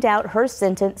find out her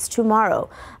sentence tomorrow.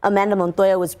 Amanda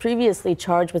Montoya was previously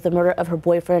charged with the murder of her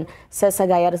boyfriend, Cesar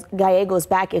Gallegos,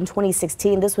 back in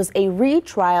 2016. This was a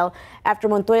retrial after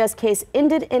Montoya's case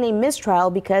ended in a mistrial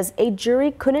because a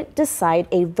jury couldn't decide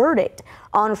a verdict.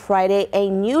 On Friday, a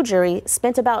new jury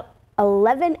spent about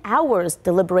 11 hours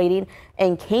deliberating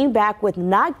and came back with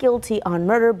not guilty on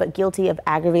murder, but guilty of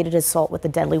aggravated assault with a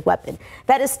deadly weapon.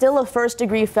 That is still a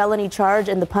first-degree felony charge,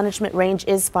 and the punishment range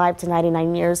is 5 to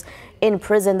 99 years in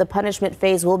prison. The punishment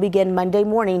phase will begin Monday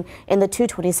morning in the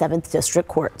 227th District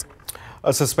Court.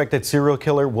 A suspected serial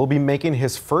killer will be making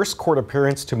his first court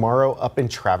appearance tomorrow up in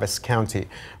Travis County.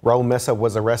 Raul Mesa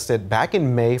was arrested back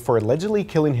in May for allegedly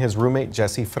killing his roommate,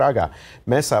 Jesse Fraga.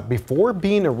 Mesa, before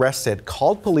being arrested,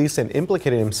 called police and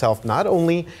implicated himself not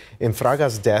only in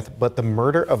Fraga's death, but the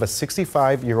murder of a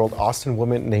 65-year-old Austin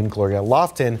woman named Gloria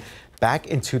Lofton back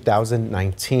in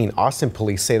 2019. Austin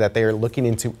police say that they are looking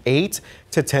into 8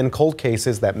 to 10 cold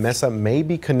cases that Mesa may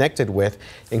be connected with,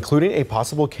 including a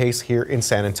possible case here in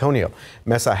San Antonio.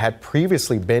 Mesa had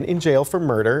previously been in jail for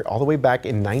murder all the way back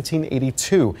in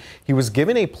 1982. He was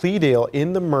given a plea deal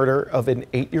in the murder of an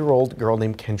 8-year-old girl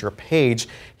named Kendra Page.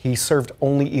 He served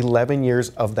only 11 years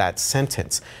of that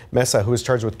sentence. Mesa, who is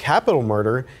charged with capital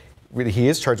murder, he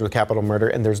is charged with capital murder,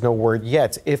 and there's no word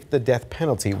yet if the death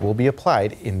penalty will be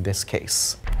applied in this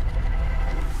case.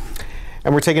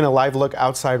 And we're taking a live look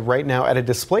outside right now at a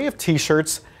display of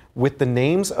T-shirts with the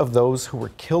names of those who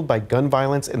were killed by gun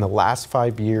violence in the last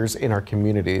 5 years in our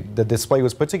community. The display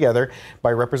was put together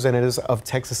by representatives of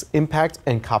Texas Impact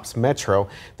and Cops Metro.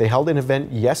 They held an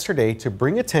event yesterday to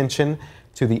bring attention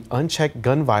to the unchecked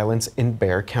gun violence in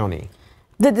Bexar County.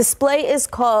 The display is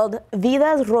called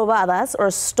Vidas Robadas, or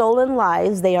Stolen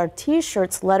Lives. They are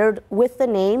T-shirts lettered with the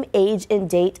name, age, and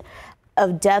date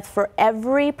of death for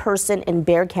every person in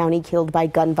Bexar County killed by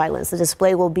gun violence. The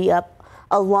display will be up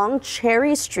along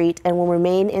Cherry Street and will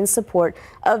remain in support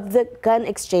of the gun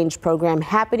exchange program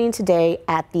happening today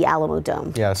at the Alamo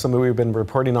Dome. Yeah, something we've been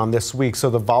reporting on this week. So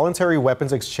the voluntary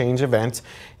weapons exchange event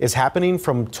is happening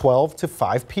from 12 to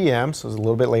 5 p.m. So it's a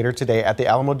little bit later today at the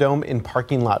Alamo Dome in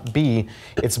parking lot B.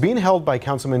 It's being held by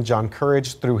Councilman John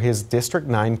Courage through his District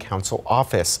 9 Council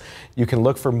office. You can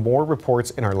look for more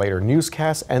reports in our later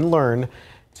newscasts and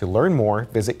to learn more,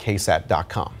 visit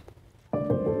KSAT.com.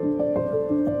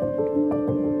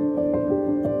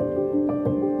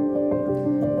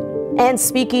 And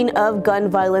speaking of gun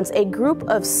violence, a group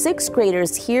of 6th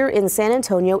graders here in San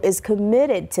Antonio is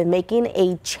committed to making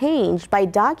a change by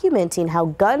documenting how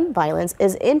gun violence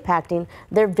is impacting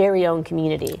their very own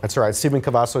community. That's right. Stephen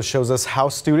Cavazos shows us how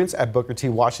students at Booker T.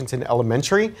 Washington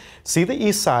Elementary see the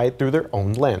East Side through their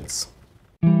own lens.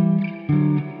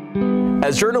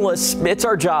 As journalists, it's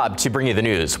our job to bring you the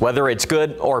news, whether it's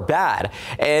good or bad.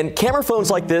 And camera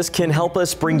phones like this can help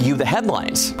us bring you the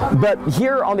headlines. But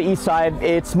here on the East Side,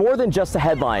 it's more than just the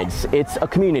headlines. It's a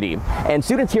community. And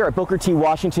students here at Booker T.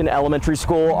 Washington Elementary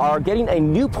School are getting a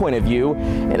new point of view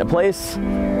in a place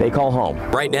they call home.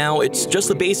 Right now, it's just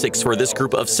the basics for this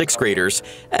group of 6th graders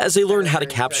as they learn how to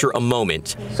capture a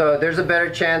moment. So there's a better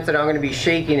chance that I'm going to be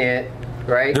shaking it.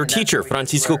 Right. Their teacher,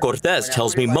 Francisco Cortez,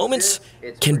 tells me moments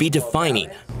can be defining.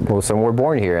 Well, some were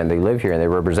born here and they live here and they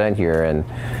represent here, and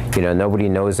nobody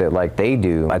knows it like they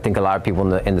do. I think a lot of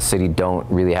people in the city don't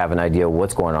really have an idea of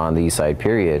what's going on the East Side,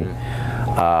 period.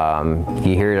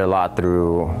 You hear it a lot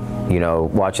through,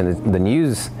 watching the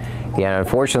news. Yeah,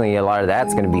 unfortunately, a lot of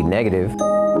that's going to be negative.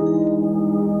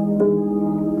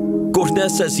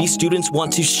 Cortez says these students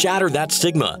want to shatter that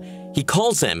stigma. He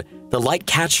calls them the Light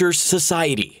Catchers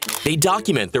Society. They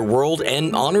document their world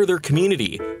and honor their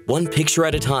community, one picture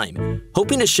at a time,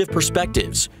 hoping to shift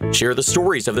perspectives, share the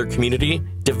stories of their community,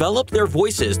 develop their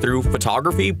voices through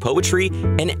photography, poetry,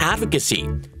 and advocacy,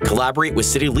 collaborate with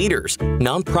city leaders,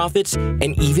 nonprofits,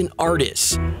 and even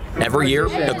artists. Every year,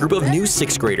 a group of new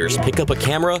 6th graders pick up a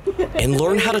camera and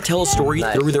learn how to tell a story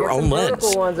through their own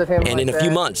lens. And in a few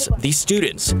months, these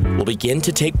students will begin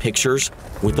to take pictures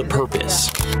with a purpose.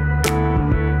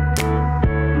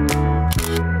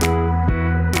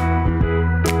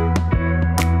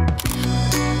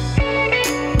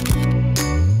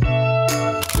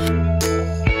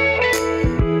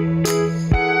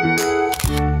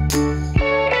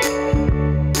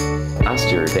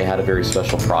 They had a very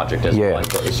special project as well,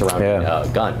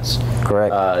 surrounding guns.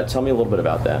 Correct. Tell me a little bit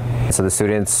about that. So the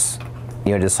students,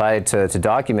 decided to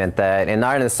document that, and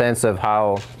not in the sense of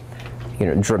how,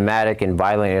 dramatic and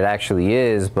violent it actually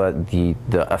is, but the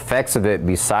effects of it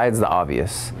besides the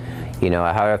obvious.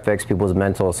 How it affects people's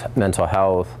mental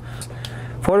health.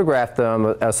 Photograph them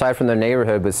aside from their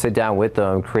neighborhood, but sit down with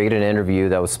them, create an interview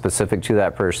that was specific to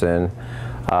that person,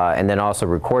 and then also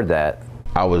record that.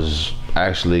 I was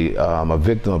actually a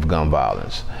victim of gun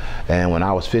violence. And when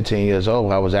I was 15 years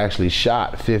old, I was actually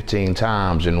shot 15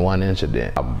 times in one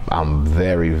incident. I'm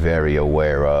very, very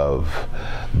aware of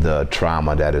the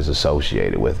trauma that is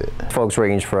associated with it. Folks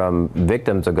range from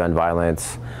victims of gun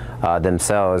violence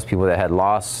themselves, people that had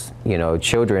lost,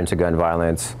 children to gun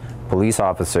violence, police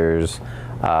officers,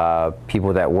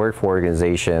 people that work for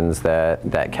organizations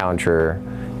that counter,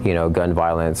 gun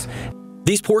violence.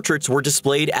 These portraits were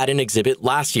displayed at an exhibit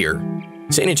last year.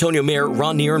 San Antonio Mayor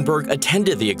Ron Nierenberg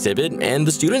attended the exhibit, and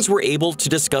the students were able to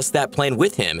discuss that plan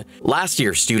with him. Last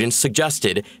year, students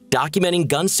suggested documenting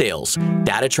gun sales,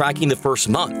 data tracking the first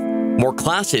month, more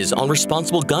classes on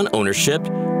responsible gun ownership,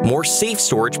 more safe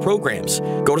storage programs.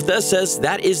 Cortez says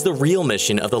that is the real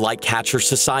mission of the Light Catcher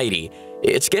Society.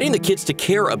 It's getting the kids to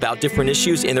care about different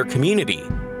issues in their community.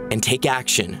 and take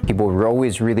action. People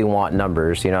always really want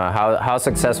numbers. You know, how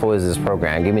successful is this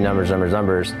program? Give me numbers, numbers,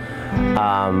 numbers.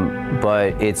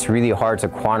 But it's really hard to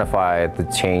quantify the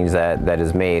change that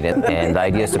is made. And the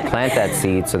idea is to plant that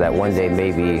seed so that one day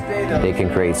maybe they can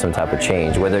create some type of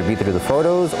change, whether it be through the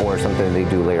photos or something they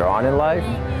do later on in life.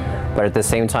 But at the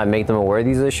same time, make them aware of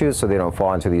these issues so they don't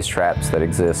fall into these traps that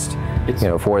exist,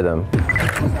 for them.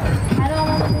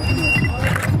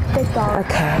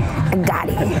 Okay, I got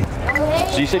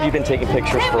it. So you said you've been taking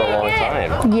pictures for a long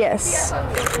time. Yes.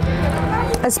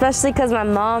 Especially because my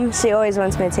mom, she always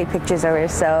wants me to take pictures of her,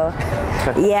 so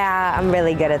yeah, I'm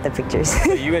really good at the pictures.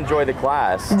 So you enjoy the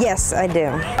class? Yes, I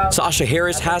do. Sasha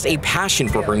Harris has a passion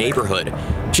for her neighborhood.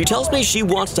 She tells me she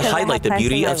wants to highlight the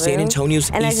beauty of San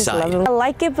Antonio's east side. I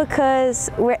like it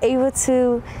because we're able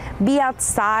to be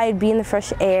outside, be in the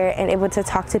fresh air, and able to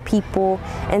talk to people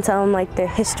and tell them like their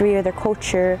history or their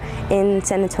culture in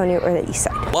San Antonio or the east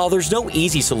side. While there's no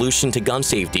easy solution to gun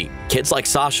safety, kids like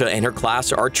Sasha and her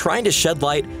class are trying to shed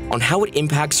light on how it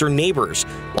impacts their neighbors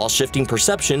while shifting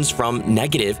perceptions from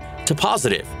negative to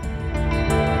positive.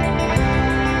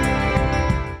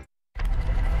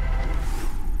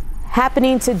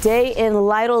 Happening today in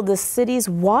Lytle, the city's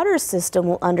water system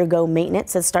will undergo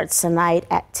maintenance. It starts tonight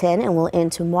at 10 and will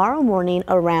end tomorrow morning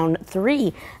around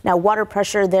 3. Now, water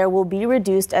pressure there will be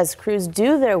reduced as crews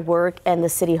do their work, and the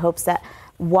city hopes that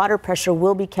water pressure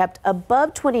will be kept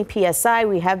above 20 psi.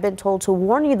 We have been told to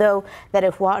warn you, though, that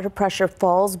if water pressure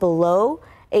falls falls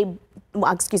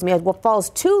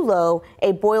too low,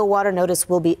 a boil water notice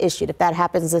will be issued. If that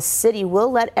happens, the city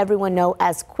will let everyone know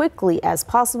as quickly as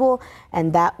possible,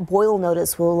 and that boil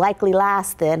notice will likely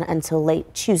last then until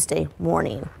late Tuesday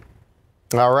morning.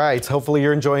 All right. Hopefully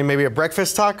you're enjoying maybe a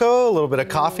breakfast taco, a little bit of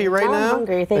coffee right now. I'm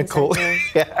hungry. Thanks. Cool.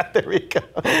 Yeah, there we go.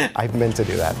 I meant to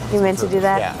do that. You meant to do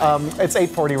that? Yeah. It's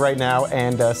 8:40 right now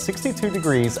and 62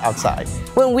 degrees outside.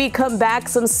 When we come back,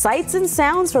 some sights and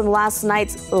sounds from last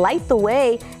night's Light the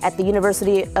Way at the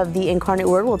University of the Incarnate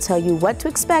Word. Will tell you what to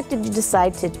expect if you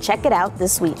decide to check it out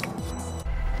this week.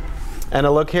 And a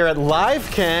look here at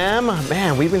live cam.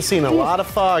 Man, we've been seeing a lot of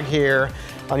fog here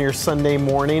on your Sunday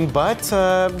morning, but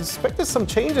expect some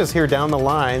changes here down the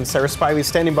line. Sarah Spivey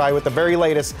standing by with the very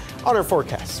latest on our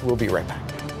forecast. We'll be right back.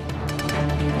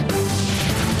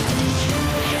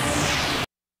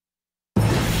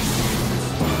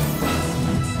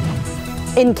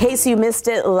 In case you missed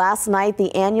it last night,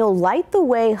 the annual Light the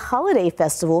Way Holiday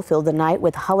Festival filled the night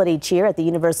with holiday cheer at the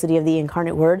University of the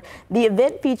Incarnate Word. The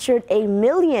event featured 1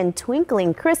 million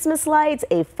twinkling Christmas lights,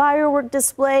 a firework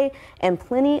display, and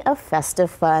plenty of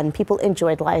festive fun. People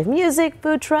enjoyed live music,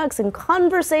 food trucks, and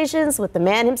conversations with the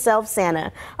man himself,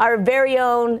 Santa. Our very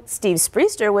own Steve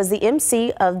Spriester was the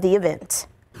MC of the event.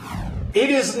 It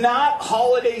is not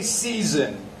holiday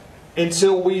season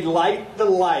until we light the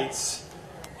lights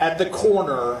at the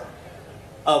corner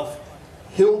of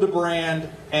Hildebrand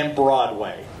and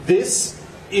Broadway. This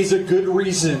is a good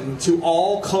reason to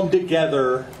all come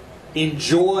together in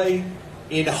joy,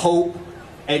 in hope,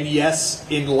 and yes,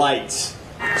 in light.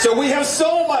 So we have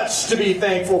so much to be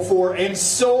thankful for and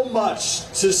so much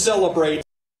to celebrate.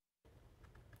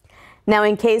 Now,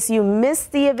 in case you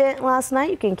missed the event last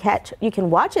night, you can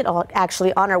watch it all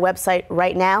actually on our website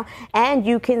right now, and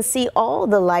you can see all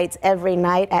the lights every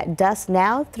night at dusk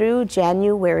now through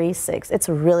January 6th. It's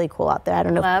really cool out there. I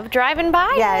don't know. Love driving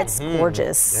by. Yeah, it's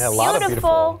gorgeous. Yeah, a lot of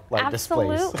beautiful light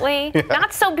Absolutely. displays.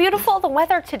 Not so beautiful the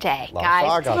weather today,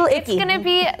 guys. It's going to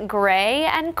be gray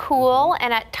and cool,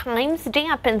 and at times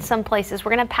damp in some places.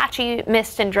 We're going to have patchy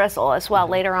mist and drizzle as well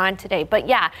later on today. But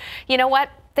yeah, you know what?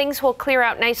 Things will clear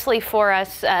out nicely for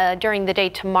us during the day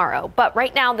tomorrow. But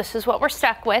right now, this is what we're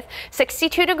stuck with.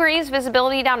 62 degrees,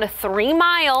 visibility down to 3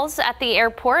 miles at the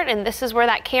airport. And this is where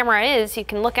that camera is. You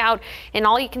can look out and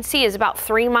all you can see is about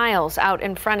 3 miles out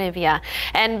in front of you.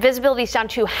 And visibility is down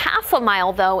to ½ a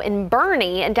mile, though, in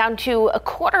Bernie and down to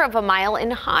 ¼ mile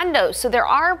in Hondo. So there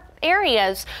are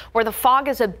areas where the fog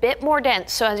is a bit more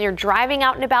dense. So as you're driving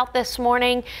out and about this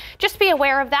morning, just be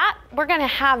aware of that. We're going to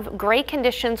have gray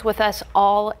conditions with us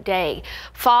all day.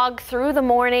 Fog through the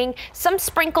morning, some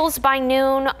sprinkles by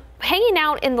noon, hanging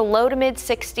out in the low to mid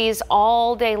 60s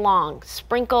all day long.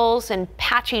 Sprinkles and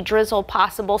patchy drizzle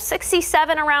possible.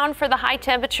 67 around for the high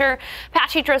temperature.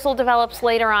 Patchy drizzle develops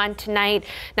later on tonight.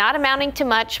 Not amounting to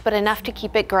much, but enough to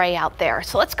keep it gray out there.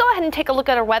 So let's go ahead and take a look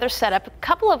at our weather setup. A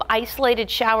couple of isolated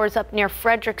showers up near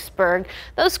Fredericksburg.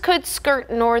 Those could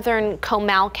skirt northern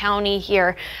Comal County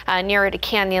here nearer to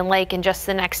Canyon Lake in just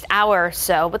the next hour or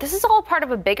so. But this is all part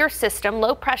of a bigger system,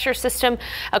 low pressure system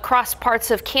across parts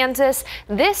of Kansas.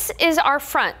 This is our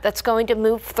front that's going to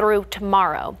move through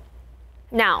tomorrow.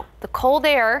 Now, the cold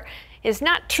air is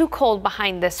not too cold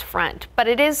behind this front, but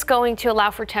it is going to allow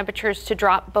for temperatures to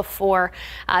drop before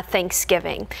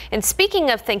Thanksgiving. And speaking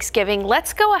of Thanksgiving,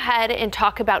 let's go ahead and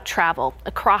talk about travel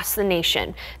across the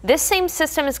nation. This same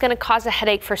system is going to cause a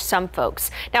headache for some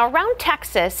folks. Now, around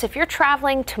Texas, if you're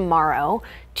traveling tomorrow,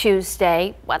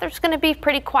 Tuesday, weather's going to be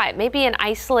pretty quiet, maybe an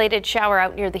isolated shower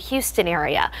out near the Houston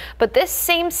area. But this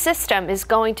same system is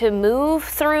going to move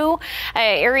through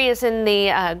areas in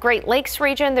the Great Lakes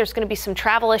region. There's going to be some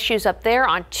travel issues up there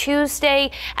on Tuesday,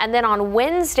 and then on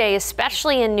Wednesday,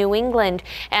 especially in New England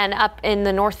and up in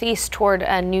the Northeast toward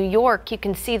New York, you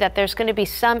can see that there's going to be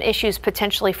some issues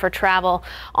potentially for travel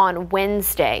on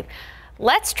Wednesday.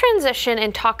 Let's transition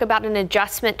and talk about an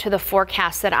adjustment to the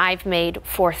forecast that I've made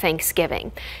for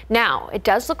Thanksgiving. Now, it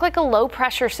does look like a low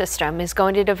pressure system is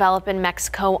going to develop in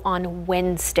Mexico on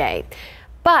Wednesday,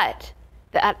 but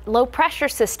that low pressure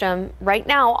system right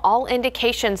now, all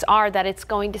indications are that it's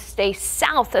going to stay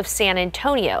south of San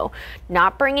Antonio,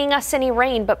 not bringing us any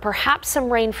rain, but perhaps some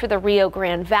rain for the Rio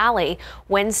Grande Valley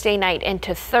Wednesday night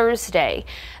into Thursday.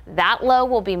 That low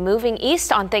will be moving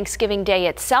east on Thanksgiving Day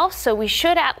itself, so we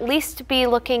should at least be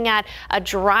looking at a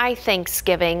dry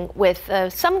Thanksgiving with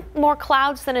some more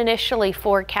clouds than initially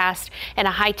forecast and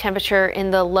a high temperature in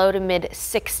the low to mid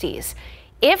 60s.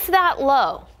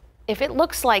 If it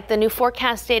looks like the new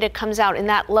forecast data comes out and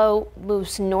that low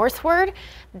moves northward,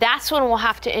 that's when we'll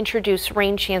have to introduce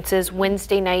rain chances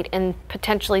Wednesday night and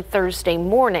potentially Thursday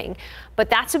morning. But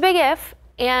that's a big if,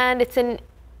 and it's an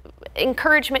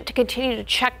encouragement to continue to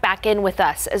check back in with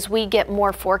us as we get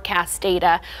more forecast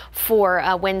data for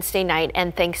Wednesday night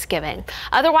and Thanksgiving.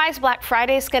 Otherwise, Black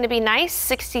Friday is going to be nice,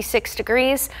 66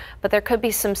 degrees, but there could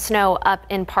be some snow up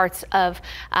in parts of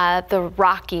the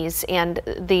Rockies and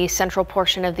the central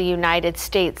portion of the United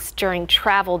States during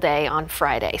travel day on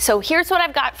Friday. So here's what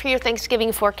I've got for your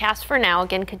Thanksgiving forecast for now.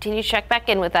 Again, continue to check back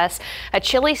in with us. A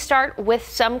chilly start with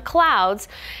some clouds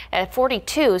at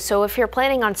 42. So if you're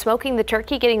planning on smoking the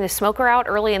turkey, getting the smoker out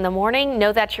early in the morning,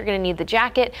 know that you're going to need the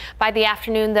jacket. By the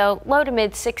afternoon, though, low to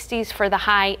mid 60s for the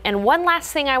high. And one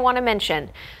last thing I want to mention.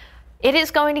 It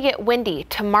is going to get windy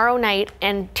tomorrow night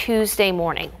and Tuesday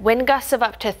morning. Wind gusts of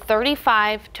up to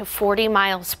 35 to 40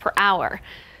 miles per hour.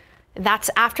 That's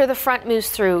after the front moves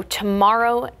through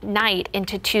tomorrow night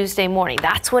into Tuesday morning.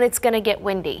 That's when it's going to get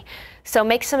windy. So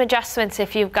make some adjustments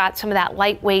if you've got some of that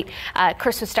lightweight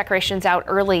Christmas decorations out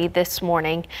early this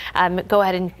morning. Go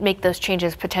ahead and make those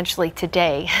changes potentially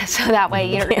today. So that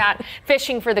way you're not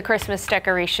fishing for the Christmas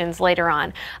decorations later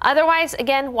on. Otherwise,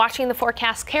 again, watching the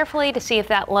forecast carefully to see if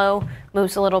that low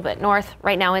moves a little bit north.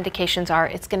 Right now, indications are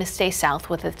it's going to stay south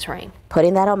with its rain.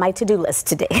 Putting that on my to-do list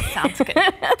today. Sounds good.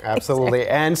 Absolutely.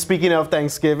 And speaking of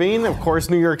Thanksgiving, of course,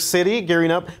 New York City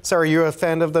gearing up. Sarah, are you a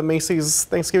fan of the Macy's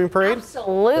Thanksgiving Parade?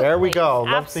 Absolutely. There we go. Love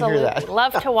Absolutely. to hear that.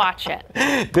 Love to watch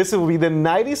it. This will be the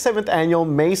 97th annual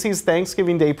Macy's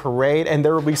Thanksgiving Day Parade, and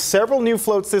there will be several new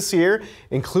floats this year,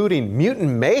 including Mutant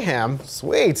Mayhem,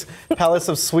 sweet, Palace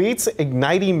of Sweets,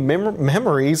 Igniting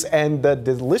Memories, and the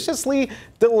deliciously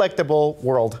delectable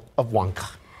World of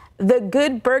Wonka. The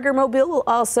Good Burger Mobile will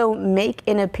also make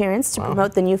an appearance to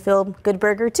promote the new film Good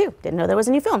Burger 2. Didn't know there was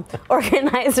a new film.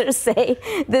 Organizers say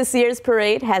this year's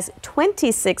parade has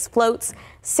 26 floats,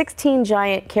 16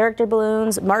 giant character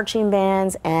balloons, marching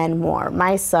bands, and more.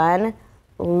 My son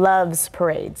loves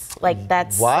parades. Like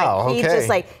that's wow, like,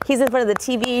 okay. He's in front of the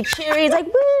TV cheering. He's like,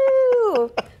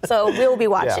 woo! So we'll be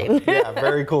watching. Yeah,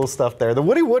 very cool stuff there. The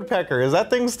Woody Woodpecker, is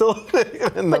that thing still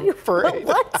in the parade?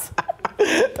 What?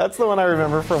 That's the one I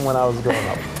remember from when I was growing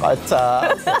up. But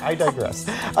I digress.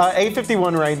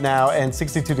 8:51 right now and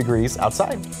 62 degrees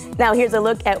outside. Now here's a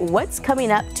look at what's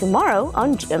coming up tomorrow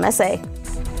on GMSA.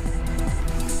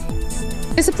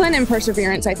 Discipline and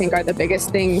perseverance, I think, are the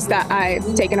biggest things that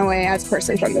I've taken away as a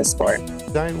person from this sport.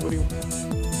 Diane, what do you...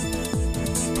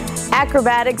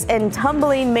 Acrobatics and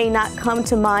tumbling may not come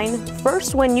to mind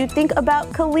first when you think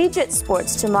about collegiate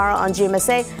sports. Tomorrow on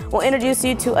GMSA, we'll introduce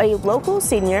you to a local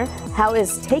senior who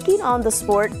is taking on the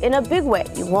sport in a big way.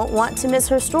 You won't want to miss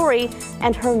her story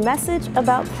and her message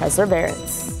about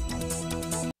perseverance.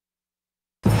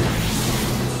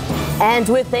 And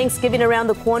with Thanksgiving around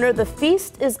the corner, the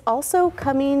feast is also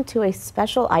coming to a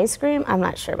special ice cream. I'm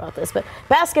not sure about this, but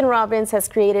Baskin-Robbins has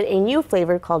created a new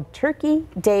flavor called Turkey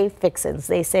Day Fixins.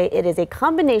 They say it is a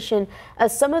combination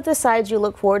of some of the sides you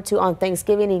look forward to on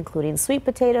Thanksgiving, including sweet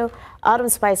potato, autumn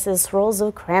spices, swirls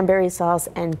of cranberry sauce,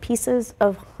 and pieces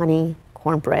of honey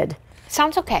cornbread.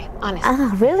 Sounds okay,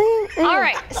 honestly. Really? All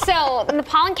right, so in the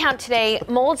pollen count today,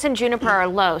 molds and juniper are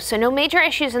low, so no major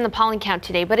issues in the pollen count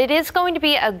today, but it is going to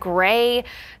be a gray,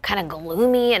 kind of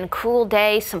gloomy and cool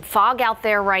day. Some fog out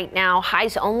there right now.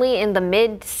 Highs only in the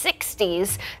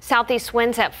mid-60s. Southeast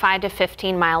winds at 5 to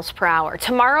 15 miles per hour.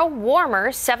 Tomorrow,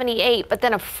 warmer, 78, but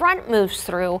then a front moves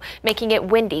through, making it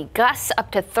windy. Gusts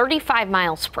up to 35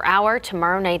 miles per hour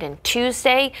tomorrow night and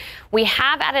Tuesday. We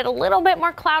have added a little bit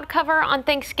more cloud cover on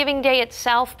Thanksgiving Day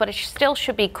itself, but it still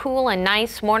should be cool and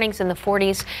nice. Mornings in the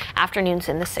 40s, afternoons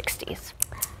in the 60s.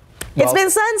 It's been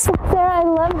sun, Sarah. I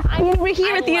love being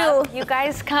here with you. You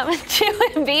guys coming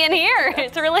to and being here.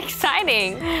 It's really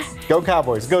exciting. Go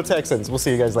Cowboys. Go Texans. We'll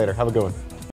see you guys later. Have a good one.